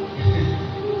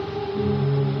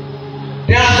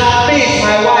 There are some things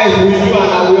my wife will do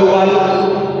and I will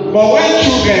overlook. But when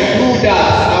children do that,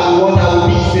 I will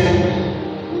beat them.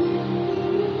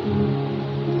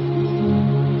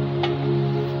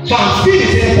 So I'm still the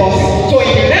same person. So in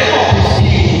the realm of the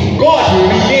spirit, God will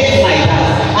relate like that.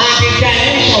 And the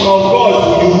dimension of God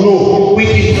you know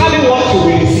will determine what you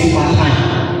will receive at time.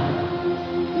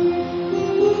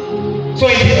 So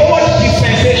in the old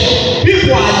dispensation,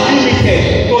 people are limited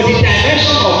to the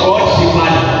dimension of God the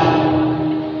Father.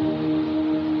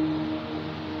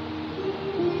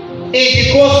 In the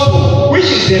gospel, which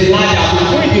is the ladder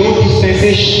between the old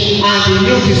dispensation and the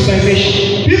new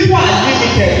dispensation, people are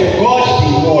limited to God the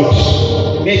Word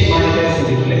made manifest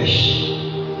in the flesh.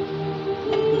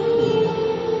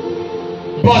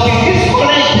 But in this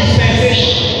current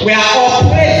dispensation, we are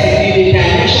operating in the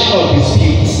dimension of the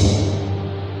Spirit.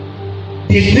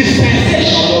 The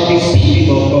dispensation of the Spirit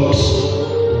of God.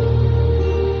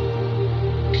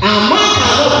 And man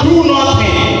cannot do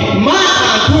nothing. Man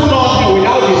can do nothing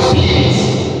without the Spirit.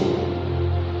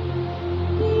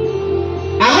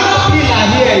 Another pillar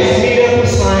here is miracle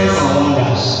signs and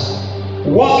wonders.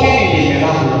 Walking in the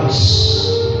miraculous.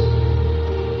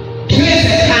 Grace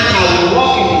encounter will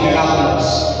walk in the miraculous.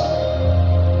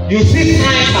 You see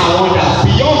signs and wonders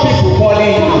beyond people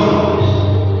falling down.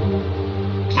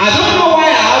 I don't know why I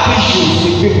have issues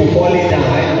with people falling down. I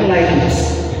don't like it.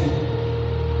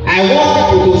 I want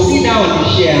people to sit down on the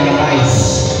chair and rise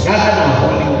rather than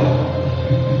falling down.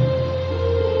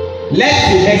 Let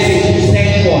the message be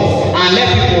sent forth and let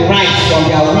people rise from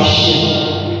their wishing.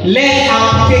 Let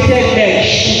amputated legs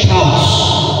shoot out.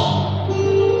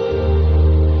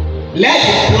 Let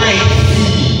the blind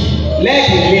see. Let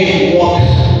the lame walk.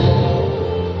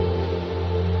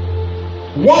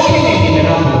 Walking in the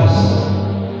miraculous.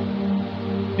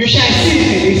 You shall see it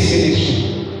in this ministry.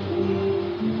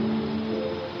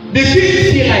 The fifth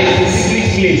pillar is the secret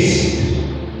place.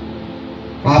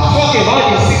 I've talked about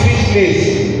the secret place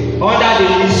under the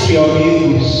mystery of the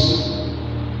Hebrews.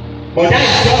 But that is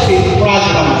just a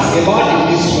fragment about the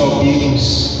mystery of the Hebrews.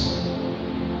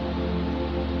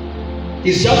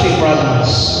 It's just a fragment.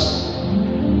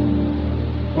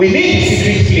 We need the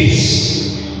secret place.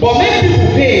 But many people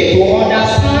fail to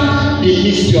understand the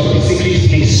mystery of the secret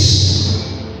place.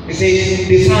 He says,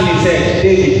 the psalmist said,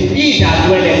 David, he that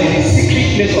dwelleth in the secret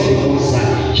place of the Most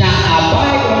High shall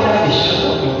abide under the shadow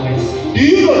of the Almighty. Do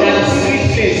you know that the secret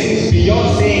place is beyond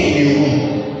staying in a room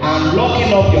and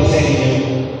locking up yourself in a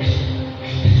room?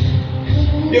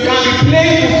 You can be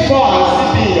playing football and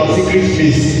still be in your secret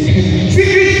place.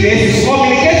 Secret place is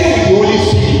communicating with the Holy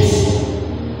Spirit.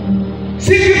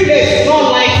 Secret place is not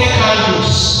lighting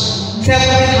candles, 7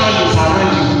 candles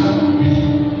around you.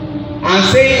 and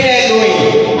saying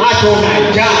Elohim,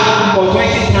 Adonai, Jah for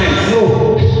 20 times. No.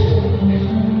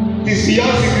 It is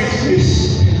beyond secret place.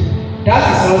 That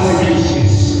is not secret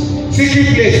place. Secret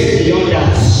place is beyond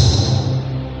that.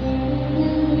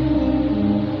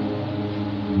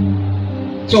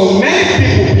 So many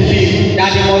people believe that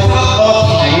they must have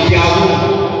altar in their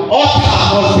room. Altar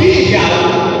must be in their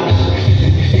room.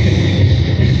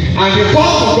 And they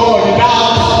talk to God in that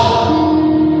altar.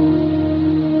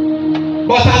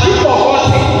 But have you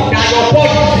forgotten that your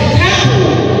body is the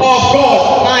temple of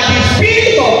God and the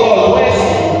Spirit of God dwells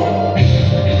in you?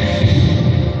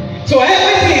 So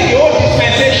everything in the old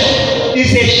dispensation is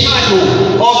a shadow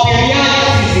of the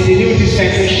realities in the new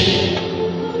dispensation.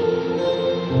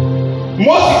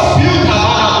 Moses built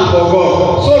tabernacle for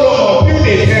God. Solomon built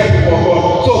a temple for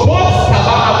God. So both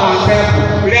tabernacle and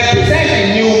temple represent the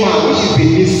new man, which is the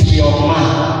mystery of man.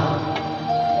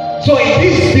 So in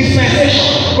this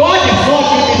dispensation, God is not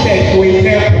limited to a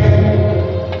temple.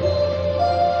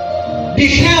 The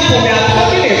temple we are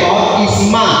talking about is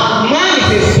man. Man is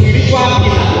a spiritual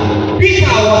pillar. Peter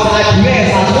was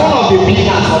addressed as one of the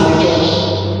pillars of the church.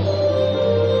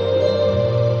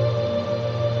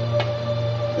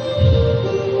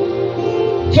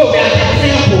 So we are the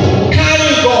temple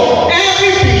carrying God.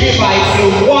 Every believer is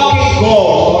a walking God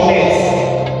on earth.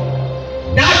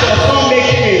 That does not make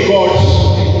him a God,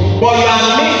 but you are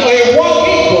a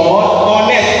walking God on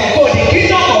earth. So the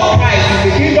kingdom of Christ is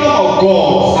the kingdom of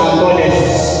gods and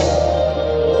goddesses.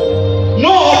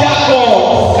 No other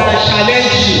God can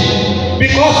challenge you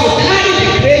because you carry the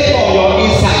Creator on your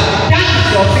inside. That is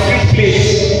your secret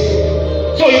place.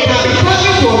 So you can be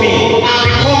talking to me and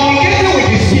be communicating with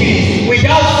the Spirit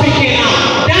without speaking out.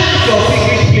 That is your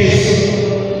secret place.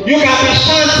 You can be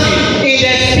chanting in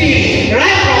the Spirit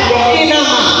right from your inner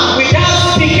man without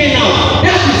speaking out.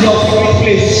 That is your secret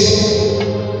place.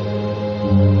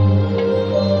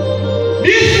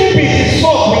 This pulpit is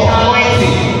soaked with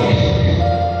anointing,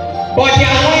 but the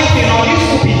anointing on this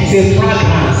pulpit is a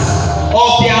fragrance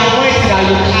of the anointing that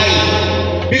you carry,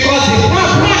 because the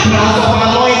fragrance of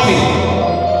anointing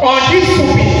on this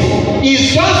pulpit is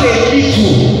just a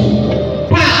little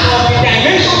part of the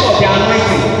dimensions of the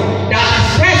anointing that is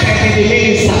present in the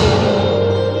minister.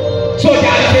 So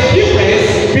there is a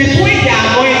difference between the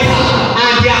anointer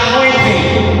and the anointing.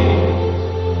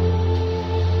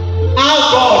 How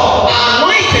God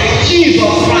anointed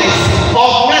Jesus Christ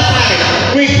of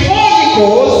Nazareth with Holy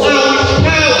Ghost and with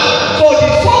power. So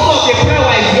the source of the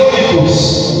power is the Holy Ghost,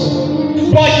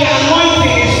 but the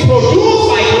anointing is produced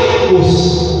by the Holy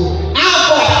Ghost.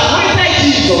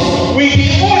 With the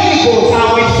Holy Ghost and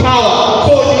with power.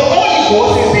 So the Holy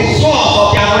Ghost is the source of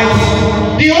the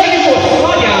anointing. The Holy Ghost is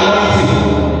not the anointing.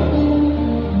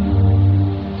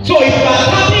 So if you are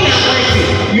tapping anointing,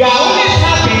 you are only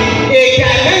tapping a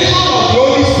dimension of the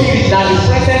Holy Spirit that is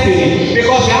present in it,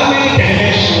 because you have many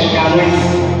dimensions of the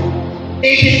anointing.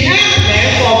 In the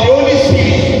emblems of the Holy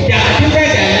Spirit, there are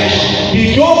different dimensions. The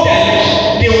dove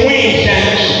dimension, the wind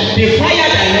dimension, the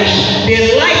fire dimension, the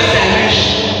light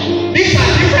dimension. These are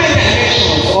different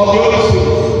dimensions of the Holy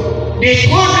Spirit. The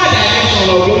thunder dimension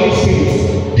of the Holy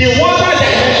Spirit. The water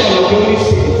dimension of the Holy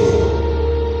Spirit.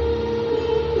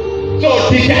 So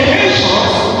the dimensions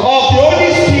of the Holy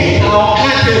Spirit are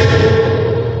uncountable.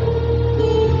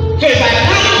 So if I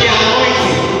carry the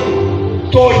anointing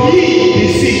to heal the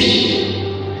sick,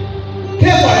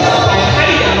 take for example, I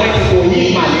carry the anointing to heal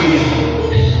malaria,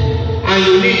 and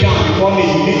you lay down before me,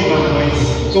 you need my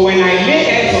anointing. So when I lay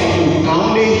hands on you, I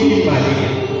only heal malaria.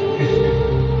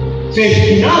 So if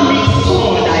you now meet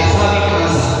someone that is having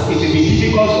cancer, it will be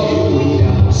difficult for you to heal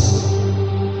that person.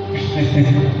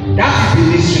 That is the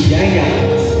mystery behind that.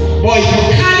 But if you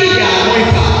carry the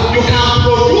anointing, you can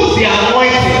produce the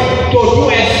anointing to do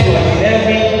exploit in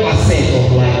every facet of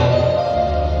life.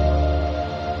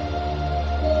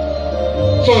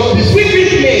 So the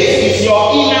secret place is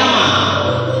your inner man,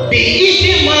 the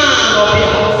hidden man of the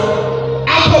heart.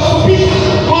 Apostle Peter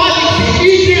called it the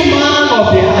hidden man of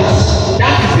the heart.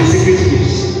 That is the secret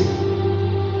place.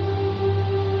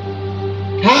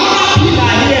 Another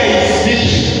pillar here is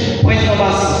victory. Point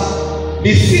number 6.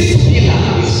 The sixth pillar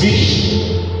is victory.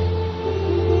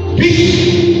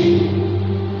 Victory.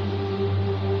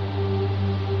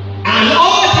 And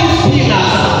all these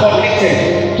pillars are connected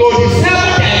to the 7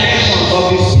 dimensions of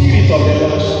the Spirit of the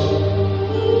Lord.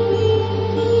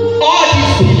 All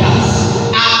these pillars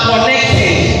are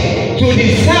connected to the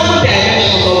 7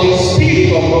 dimensions of the Spirit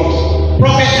of God.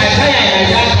 Prophet Isaiah in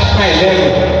Isaiah chapter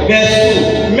 11, verse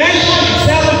 2 mentioned the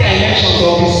 7 dimensions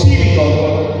of the Spirit of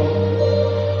God.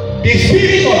 The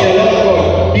Spirit of the Lord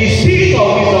God, the Spirit of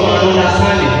wisdom and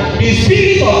understanding, the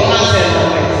Spirit of counsel and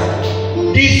might.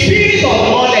 The spirit of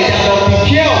knowledge and of the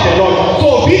fear of the Lord.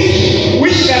 So this,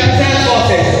 which represents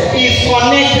success, is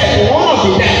connected to one of the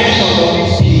dimensions of the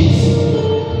spirit.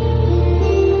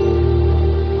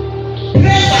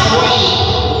 Praise and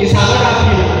worship is another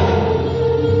pillar.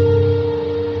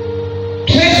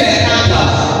 Praise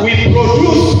encounters will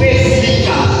produce praise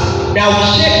lifters that will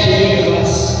shake the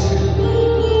universe.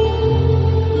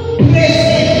 Praise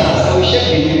lifters that will shake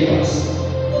the universe.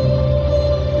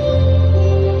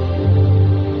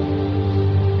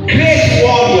 Great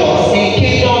warriors in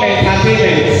kingdom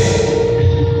entertainment,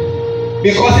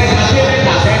 because entertainment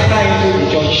has entered into the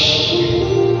church,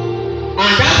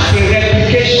 and that's a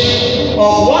replication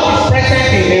of what is present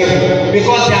in heaven,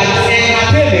 because there is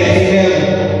entertainment in heaven.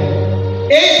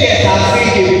 Angels are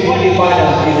singing before the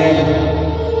Father in heaven.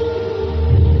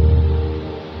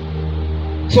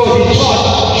 So the church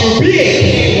should be a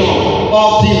kingdom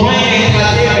of divine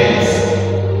entertainment.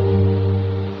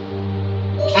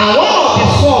 And one of the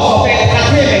source of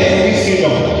entertainment in this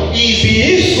kingdom is the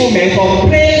instrument of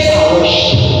praise and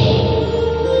worship.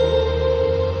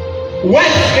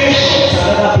 Wealth creation is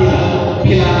another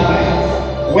pillar number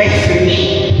 8. Wealth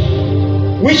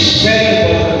creation, which is very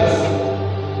important.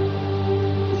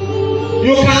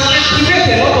 You can activate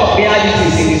a lot of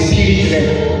realities in the spirit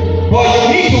realm, but you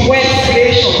need the wealth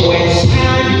creation to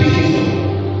expand the kingdom.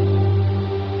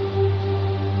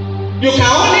 You can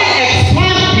only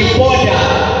expand the border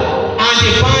and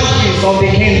the boundaries of the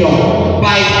kingdom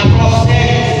by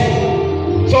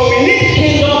prosperity. So we need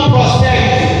kingdom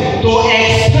prosperity to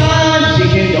expand the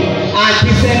kingdom and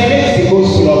disseminate the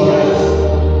gospel of Christ.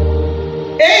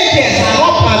 Angels are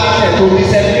not permitted to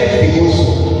disseminate the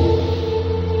gospel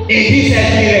in this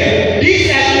earthly realm. This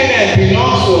earthly realm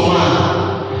belongs to man.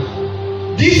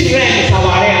 This realm is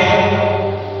our realm.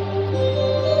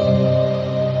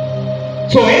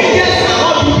 So angels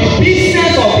cannot do the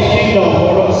business of the kingdom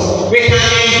for us. We can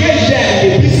engage them in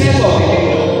the business of the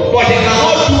kingdom, but they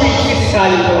cannot do it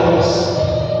physically for us.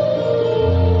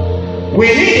 We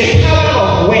need the power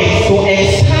of words to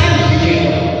expand the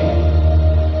kingdom.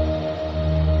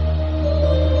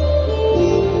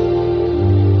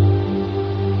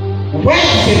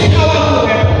 Words is a powerful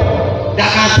weapon that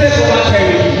can take over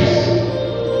territories.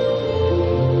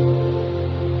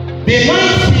 The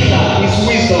ninth pillar is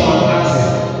wisdom and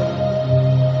counsel.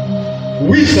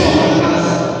 Wisdom and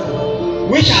counsel,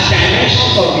 which are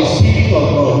dimensions of the Spirit of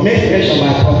God, made mention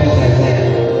by Prophet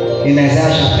Isaiah in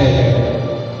Isaiah chapter 11.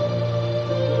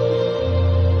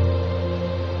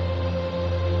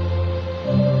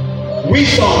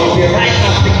 Wisdom is the right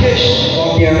application of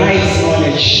the right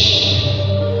knowledge.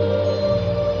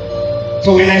 So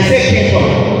when I say kingdom,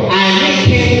 I mean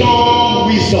kingdom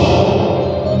wisdom.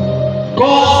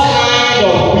 God's kind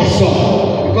of wisdom,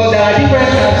 because there are different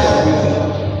types of wisdom.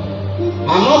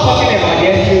 I'm not talking about the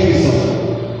earthly wisdom.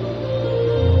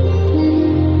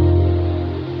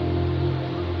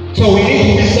 So we need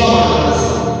wisdom and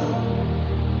counsel.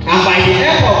 And by the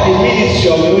help of the ministry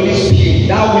of the Holy Spirit,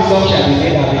 that wisdom shall be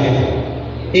made available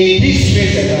in this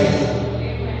space and that.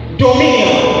 Dominion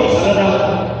is another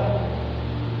one.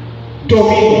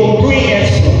 Dominion, doing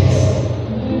exploits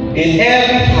in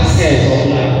every facet of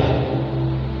life.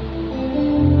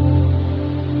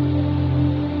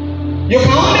 You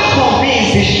can only convince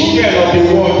the children of the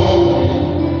world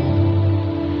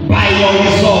by your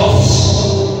results.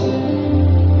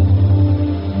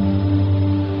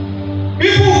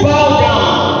 People bow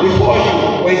down before you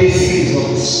when they see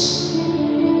results.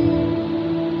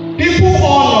 People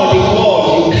honor the God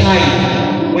you carry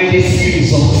when they see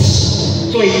results.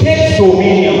 So it takes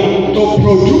dominion to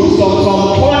produce some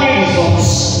funny results.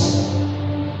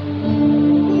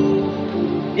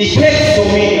 It takes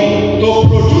dominion to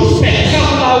produce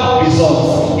spectacular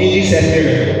results in this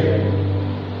area.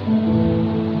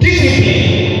 Discipline.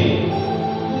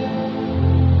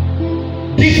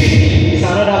 Discipline is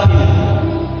another pillar.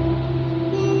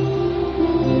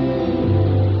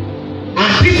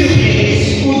 And discipline is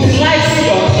utilizing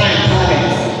your time,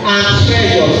 talents, and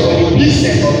treasures for the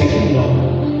business of the kingdom.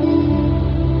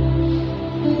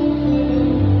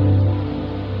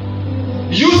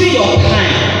 Using your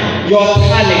time, your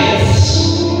talents,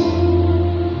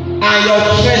 and your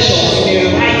treasures in the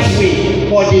right way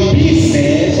for the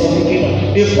business of the kingdom.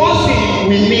 The first thing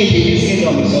we need in this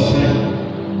kingdom is your time.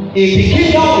 If the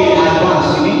kingdom will advance,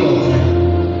 we need your time.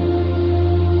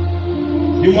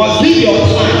 You must give your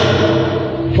time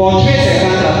for trace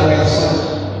encounter to expand.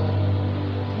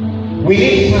 We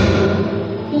need time.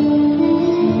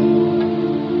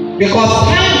 Because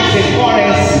time is a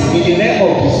currency in the realm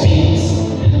of the spirit.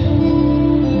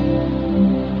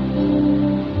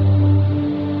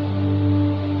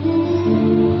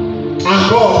 And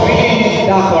God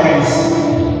that currency.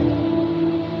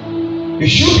 You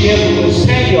should be able to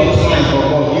spend your time for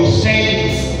God. You spend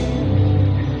it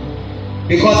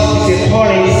because it's a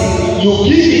currency. You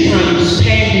give it and you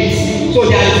spend it. So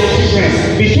there is a difference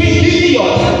between giving your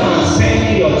time and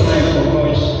spending your time for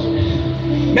God.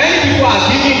 Many people are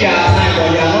giving their time, but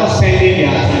they are not spending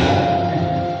their time.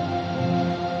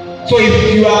 So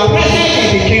if you are present in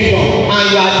the kingdom and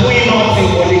you are doing nothing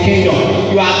for the kingdom,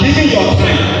 you are giving your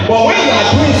time. But when you are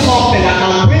doing something that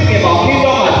can bring about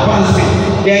kingdom advancement,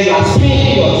 then you are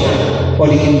spending your time for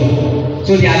the kingdom.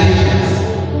 So they are different.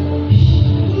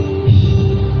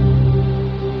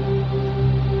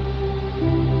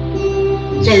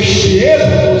 So you should be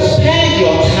able to spend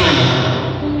your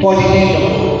time for the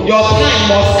kingdom. Your time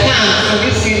must count in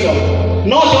this kingdom.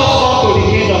 Not just come to the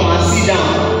kingdom and sit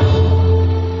down.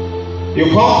 You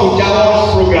come to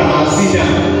Jawan's program and sit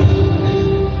down.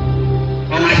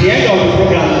 And at the end of the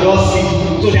program, you just sit.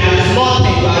 So there is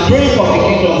nothing you are doing for the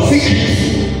kingdom. Secret.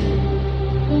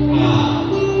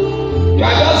 You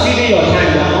are just giving your time,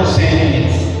 you are not spending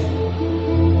it.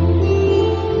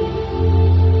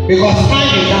 Because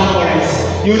time is that currency.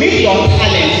 You need your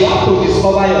talent, you have to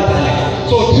discover your talent.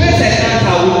 So Trace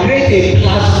Encounter will create a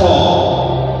platform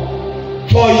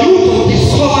for you to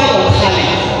discover your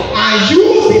talent and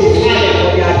use the talent for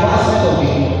the advancement of the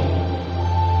kingdom.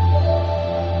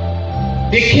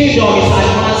 The kingdom is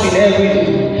advancing every day.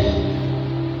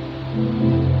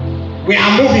 We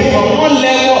are moving from one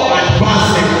level of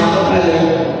advancement to another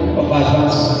level of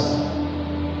advancement.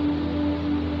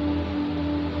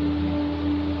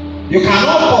 You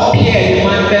cannot compare the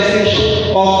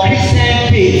manifestation of Christian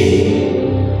faith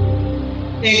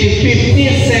in the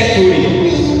 15th century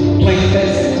with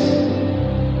 21st century.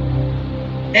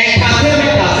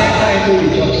 Entertainment has entered into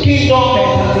the church. Kingdom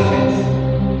entertainment.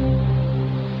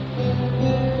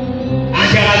 And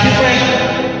there are different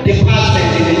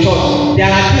departments in the church.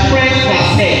 There are different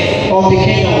facets of the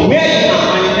kingdom where you can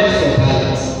manifest your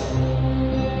talents.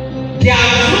 There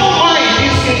is no man in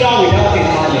this kingdom without a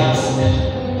talent.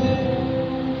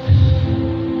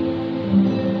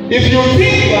 If you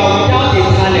think you are without a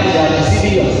talent, you are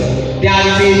deceiving yourself. There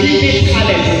is a hidden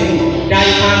talent in you that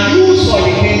you can use for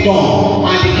the kingdom,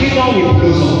 and the kingdom will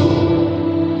blossom.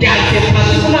 There is a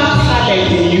particular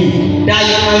talent in you that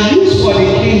you can use for the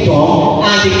kingdom,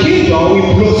 and the kingdom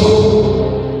will blossom.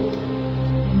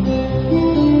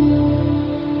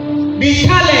 The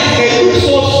talent may look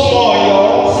so small on your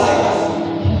own side.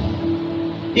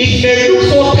 It may look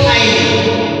so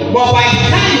tiny, but by the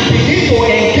time you begin to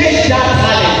engage that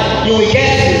talent, you will get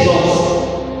results.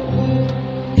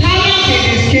 Talent in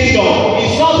this kingdom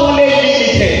is not only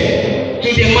limited to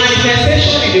the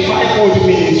manifestation in the fivefold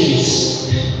ministries.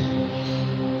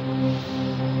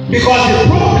 Because the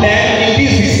problem in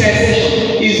this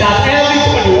dispensation is that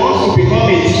everybody wants to become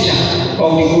a teacher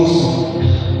of the gospel.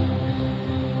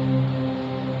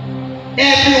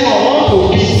 Everyone wants to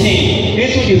fit in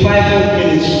into the fivefold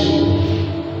ministry.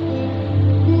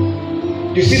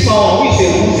 You see someone who is a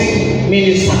music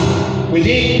minister,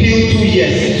 within 2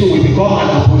 years into will become an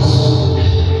apostle.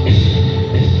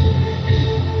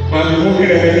 And the movie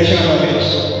revelation knowledge.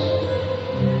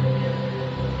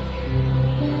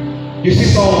 You see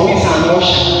someone who is an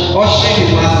ushering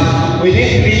the party, within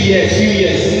 3 years, few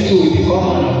years into will become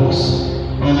an apostle.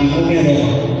 And the movie revelation.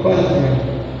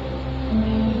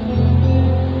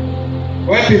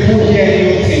 When people hear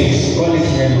new things, God is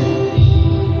ready.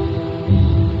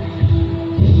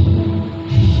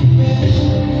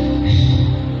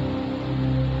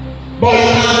 But you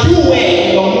can do well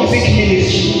in your music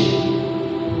ministry.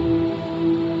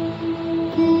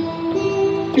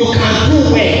 You can do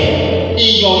well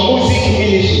in your music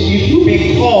ministry if you be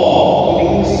called to the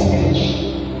music ministry.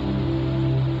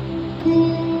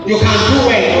 You can do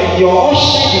well in your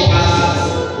ushering department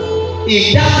if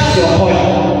that is your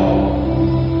calling.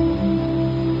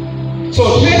 So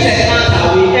Trace Encounter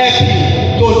will help you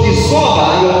to discover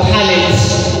your talents.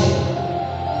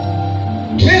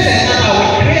 Trace Encounter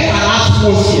will create an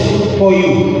atmosphere for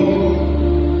you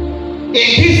in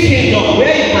this kingdom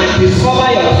where you can discover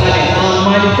your talent and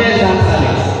manifest that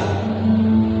talent.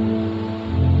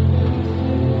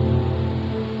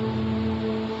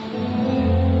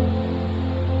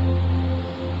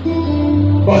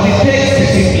 But it takes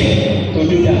discipline to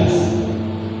do that.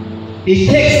 It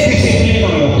takes discipline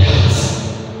on your part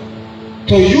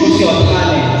to use your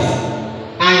talents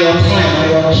and your time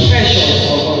and your treasures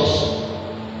for God.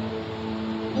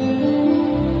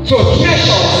 So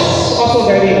treasures is also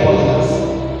very important.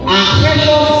 And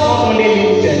treasures is not only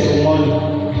limited to money.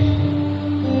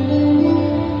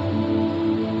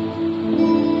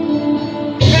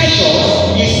 Treasures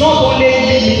is not only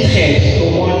limited to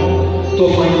to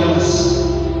finance.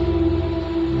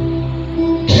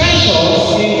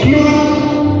 Treasures include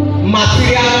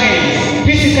material things,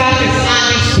 physical things, and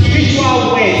the spiritual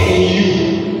wealth in you.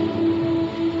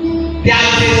 There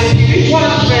is a spiritual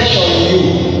treasure in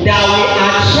you that will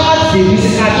attract the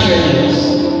physical treasures.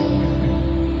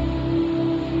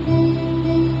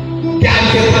 There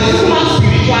is a particular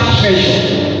spiritual treasure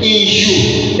in you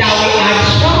that will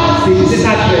attract the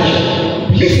physical treasure.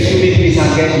 Listen to me, please,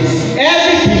 and get this.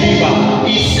 Every believer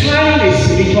is carrying a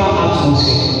spiritual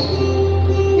atmosphere,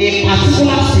 a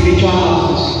particular spiritual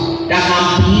atmosphere that can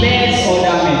bless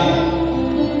other men.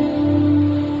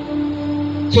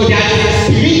 So there is a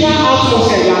spiritual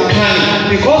atmosphere you are carrying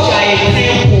because you are a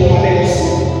temple on earth.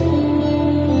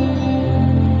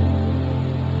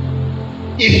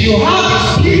 If you have the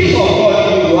Spirit of God in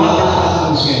you, you have that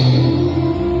atmosphere.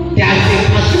 There is a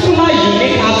particular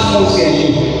unique atmosphere in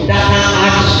you that can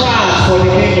attract for the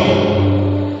kingdom.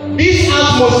 This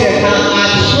atmosphere can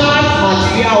attract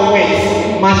material wealth,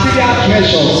 material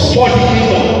treasures for the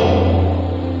kingdom.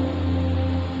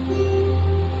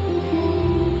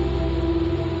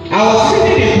 I was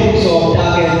reading the books of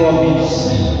Dunamis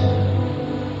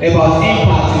about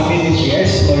impact in ministry,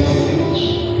 exploiting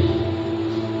ministry.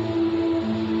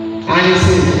 And he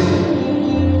said,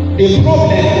 the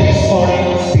problem in this current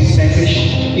dispensation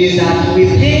is that we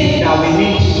think that we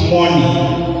need money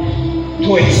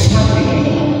to expand the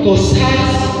kingdom, to start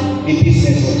the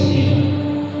business of the kingdom.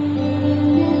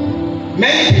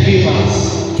 Many believers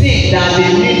think that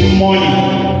they need money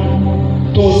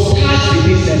to start the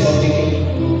business of the kingdom.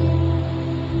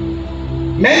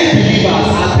 Many believers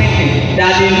are thinking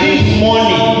that they need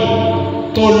money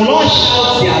to launch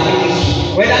out their ministry,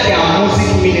 whether they are music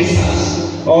ministers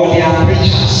or they are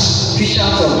preachers,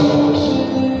 teachers of the word.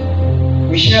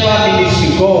 Whichever ministry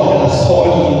God has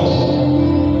called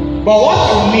you. But what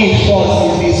you need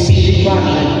first is the spiritual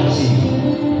treasures in you.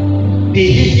 The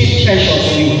hidden treasures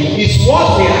in you. It's what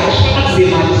will attract the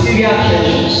material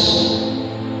treasures.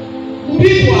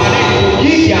 People are ready to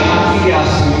give their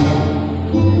materials to you.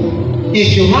 If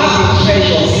you have the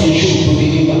treasures in you to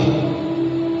deliver.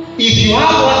 If you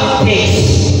have what it takes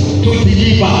to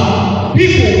deliver,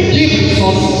 people will give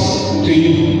resources to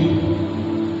you.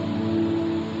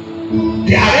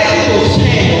 They are ready to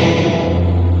spend on you.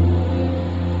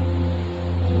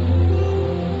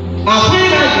 And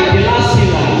finally, the last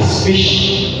pillar is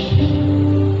vision.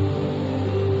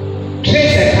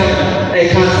 Trace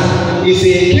Encounter is a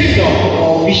kingdom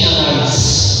of visionaries.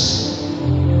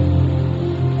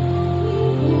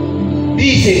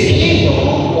 This is a kingdom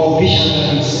of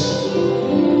visionaries.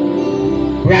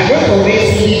 We are going to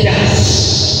raise leaders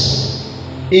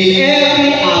in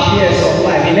every affairs of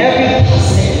life, in every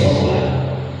facet of life,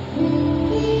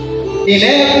 in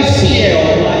every sphere of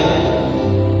life.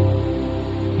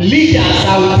 Leaders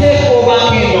that will take over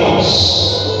kingdoms.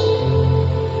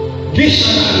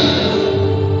 Visionary.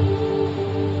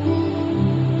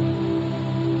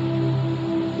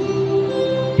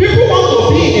 People want to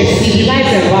be in a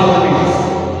civilized environment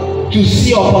to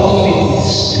see opportunities.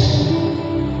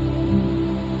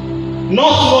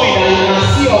 Not knowing that you can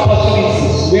see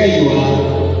opportunities where you are.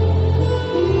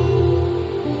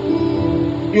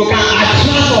 You can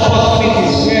attract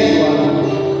opportunities where you are.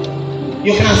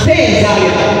 You can stay in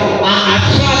Zaria and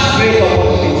attract great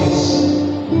opportunities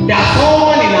that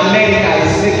someone in America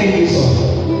is making use of.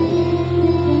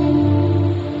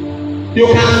 You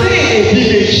can stay in a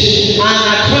village and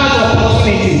attract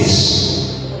opportunities.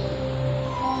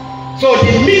 So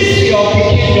the mystery of the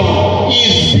kingdom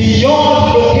is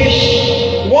beyond location.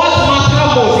 What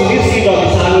matters most in this kingdom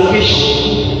is allocation,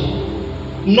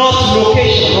 not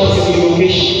location, not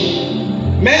relocation.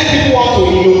 Many people want to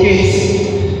relocate,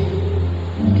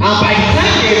 and by the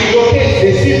time they relocate,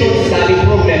 they still notice that the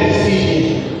problem is still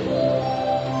there.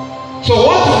 So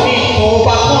what you need to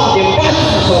overcome the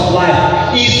battles of life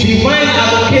is divine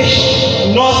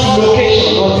allocation, not location,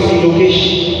 not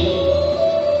relocation.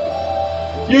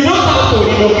 You don't have to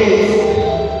relocate.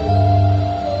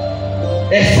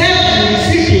 Except you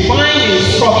receive divine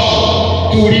instruction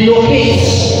to relocate,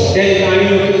 then you can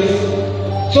relocate.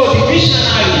 So the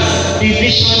visionaries, the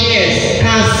visionaries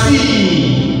can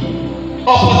see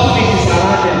opportunities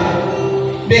around them.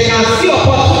 They can see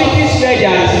opportunities where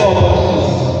there is no opportunity.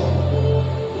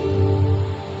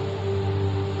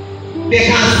 They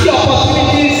can see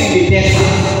opportunities in the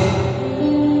desert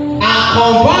and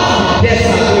convert the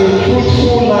desert to a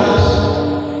fruitful land,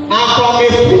 and from a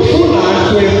fruitful land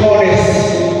to a forest,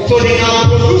 so they can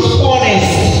produce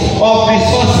forest of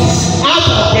resources out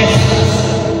of deserts.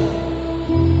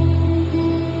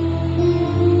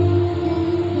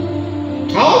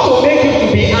 I want to make you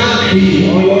to be angry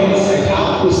on your inside. I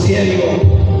to stir you up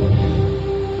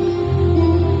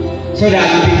so that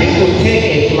you begin to take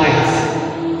a flight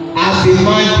as the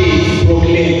mandate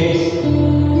proclaims.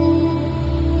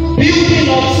 Building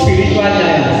up spiritual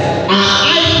giants and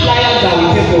high flyers that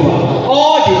will take over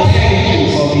all the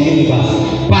territories of the universe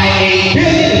by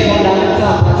engaging the fundamental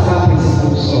and practical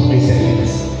principles of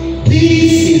perseverance.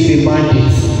 This is the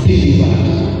mandate delivered.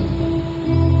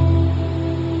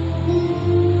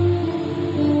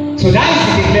 So that is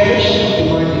the declaration of the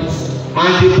mandate,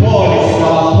 and the ball is in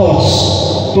our course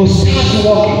to start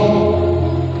working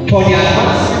for the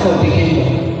advancement of the kingdom.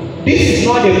 This is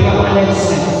not a permanent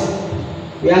site.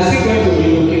 We are still going to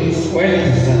relocate when it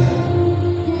is done.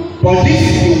 But this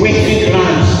is the waiting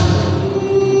ground.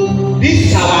 This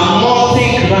is our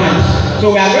mounting ground. So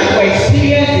we are going to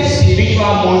experience the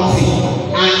spiritual mountain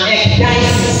and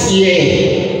ecdysis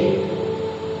here.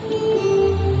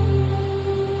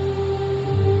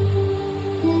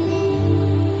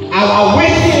 Our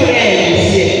waiting realm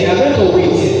is here. We are going to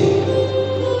wait here.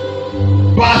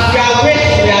 But as we are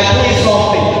waiting, we are doing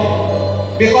something.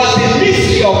 Because the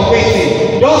mystery of waiting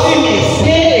doesn't mean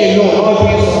stay alone or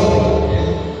doing something.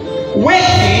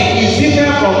 Waiting is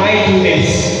different from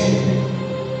idleness.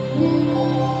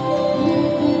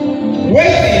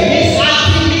 Waiting means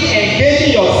actively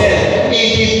engaging yourself in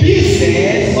the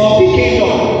business of the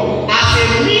kingdom as a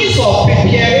means of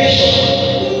preparation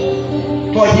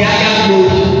for the higher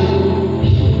glory.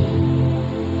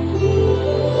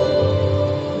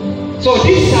 So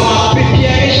this is our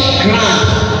preparation ground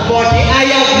for the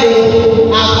higher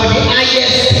glory and for the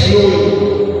highest glory.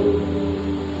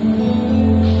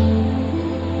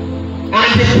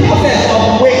 And the process of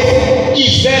waiting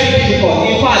is very difficult.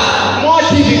 In fact, more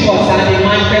difficult than the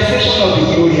manifestation of the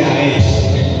glory ahead.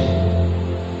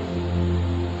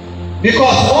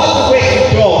 Because what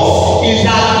waiting does is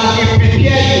that it will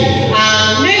prepare you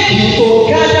and make you to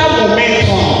gather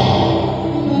momentum,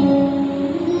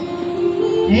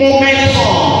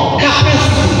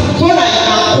 capacity, so that you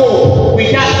can cope with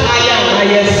that higher and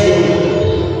highest glory.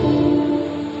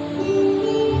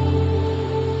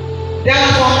 There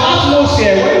are some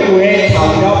atmosphere when you enter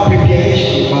without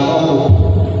preparation, you cannot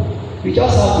cope. You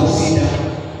just have to sit down.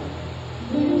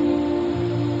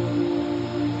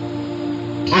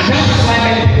 And that is why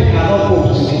many people cannot cope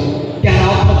today. There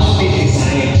are opportunities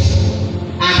ahead,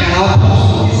 and there are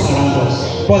opportunities around us.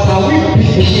 But are we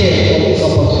prepared for these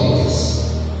opportunities?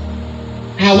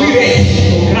 Are we ready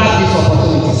to grab these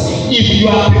opportunities? If you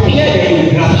are prepared, then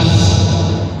you grab it.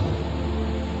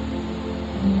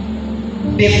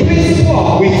 The principle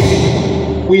of waiting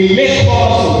will make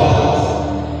us to grab it.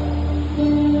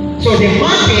 So the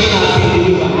mandate has been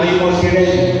delivered, and you must be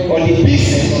ready for the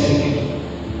business of the kingdom.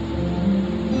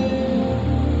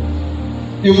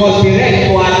 You must be ready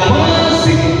to advance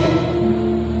the kingdom.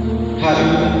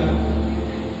 Hallelujah.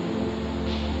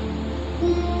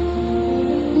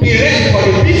 Be ready for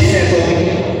the business of the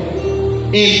kingdom.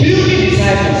 In building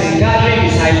disciples, in gathering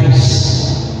disciples,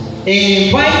 in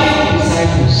inviting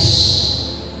disciples,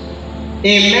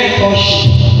 in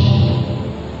mentorship.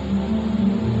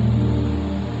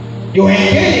 You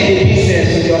engage in the business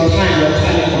with your time, your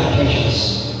talent, and treasures,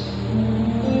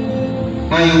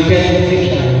 and you get the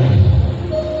victory.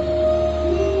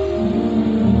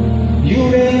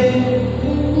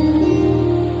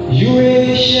 You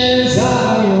ancient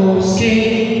Zion's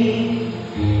King,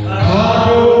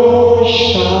 Kadosh,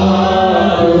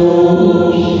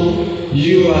 Kadosh,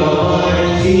 you are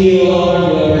mighty on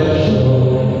your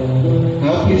throne.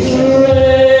 Now please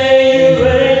reign,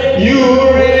 you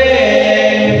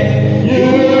reign, you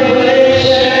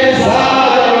ancient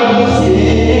Zion's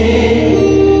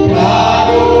King,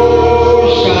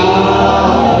 Kadosh, Kadosh,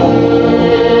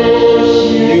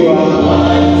 you are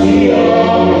mighty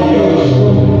on your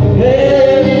throne.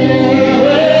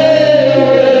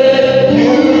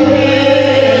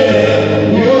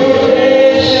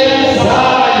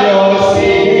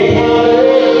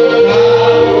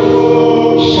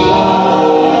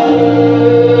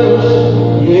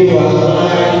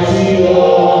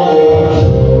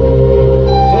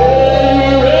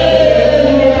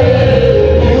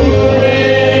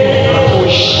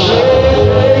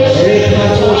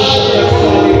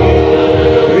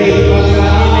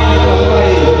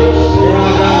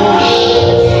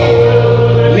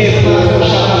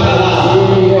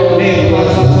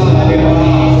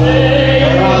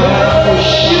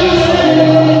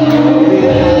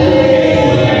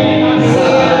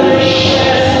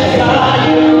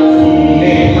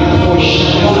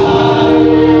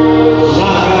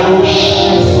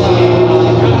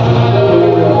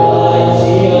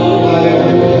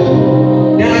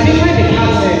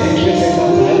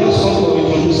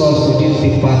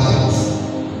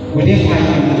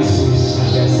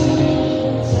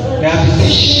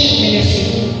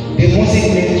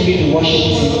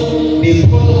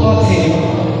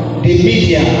 the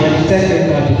media and the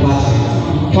technical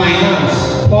department,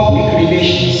 finance, public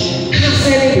relations,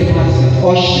 counseling department,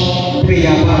 usher,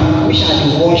 prayer band, which are the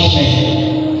watchmen,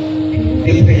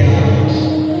 the prayer band,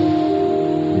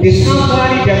 the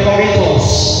sanctuary decorators.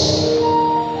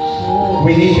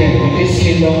 We need them in this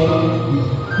kingdom.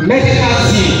 Medical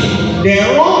team, they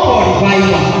run for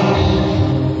revival.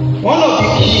 One of the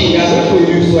key we are going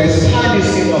to use to expand this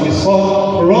kingdom is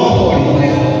called run for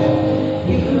revival.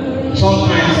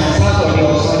 Sometimes on Saturday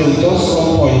or Sunday we just run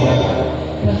for revival.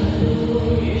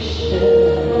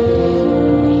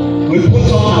 We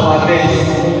put on our best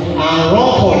and run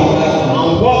for revival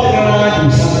and walk around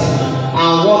the Sabbath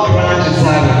and walk around the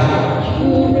Sabbath.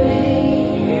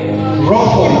 Run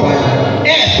for revival.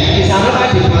 F is another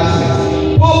department.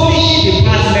 Publishing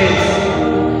department.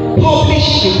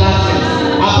 Publishing department.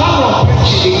 Apart from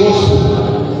preaching the gospel,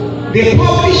 the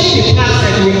publishing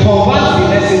department will convert the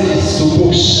messages to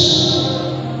books.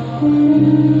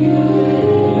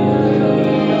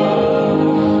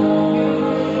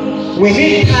 We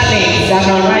need talents that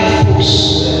can write books.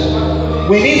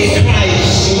 We need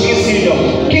scribes in this kingdom.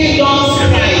 Kingdom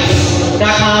scribes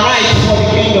that can write for the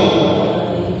kingdom.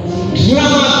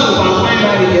 Dunamis group and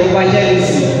finally the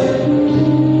evangelism.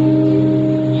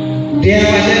 The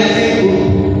evangelism group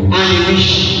and the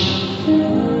mission.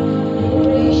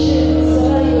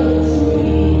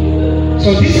 So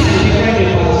these are the different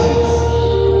departments.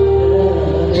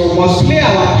 So we must play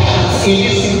our parts in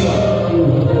this kingdom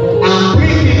and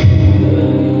bring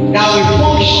people that will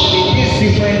function in these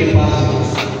different departments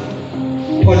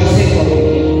for the sake of the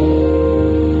kingdom.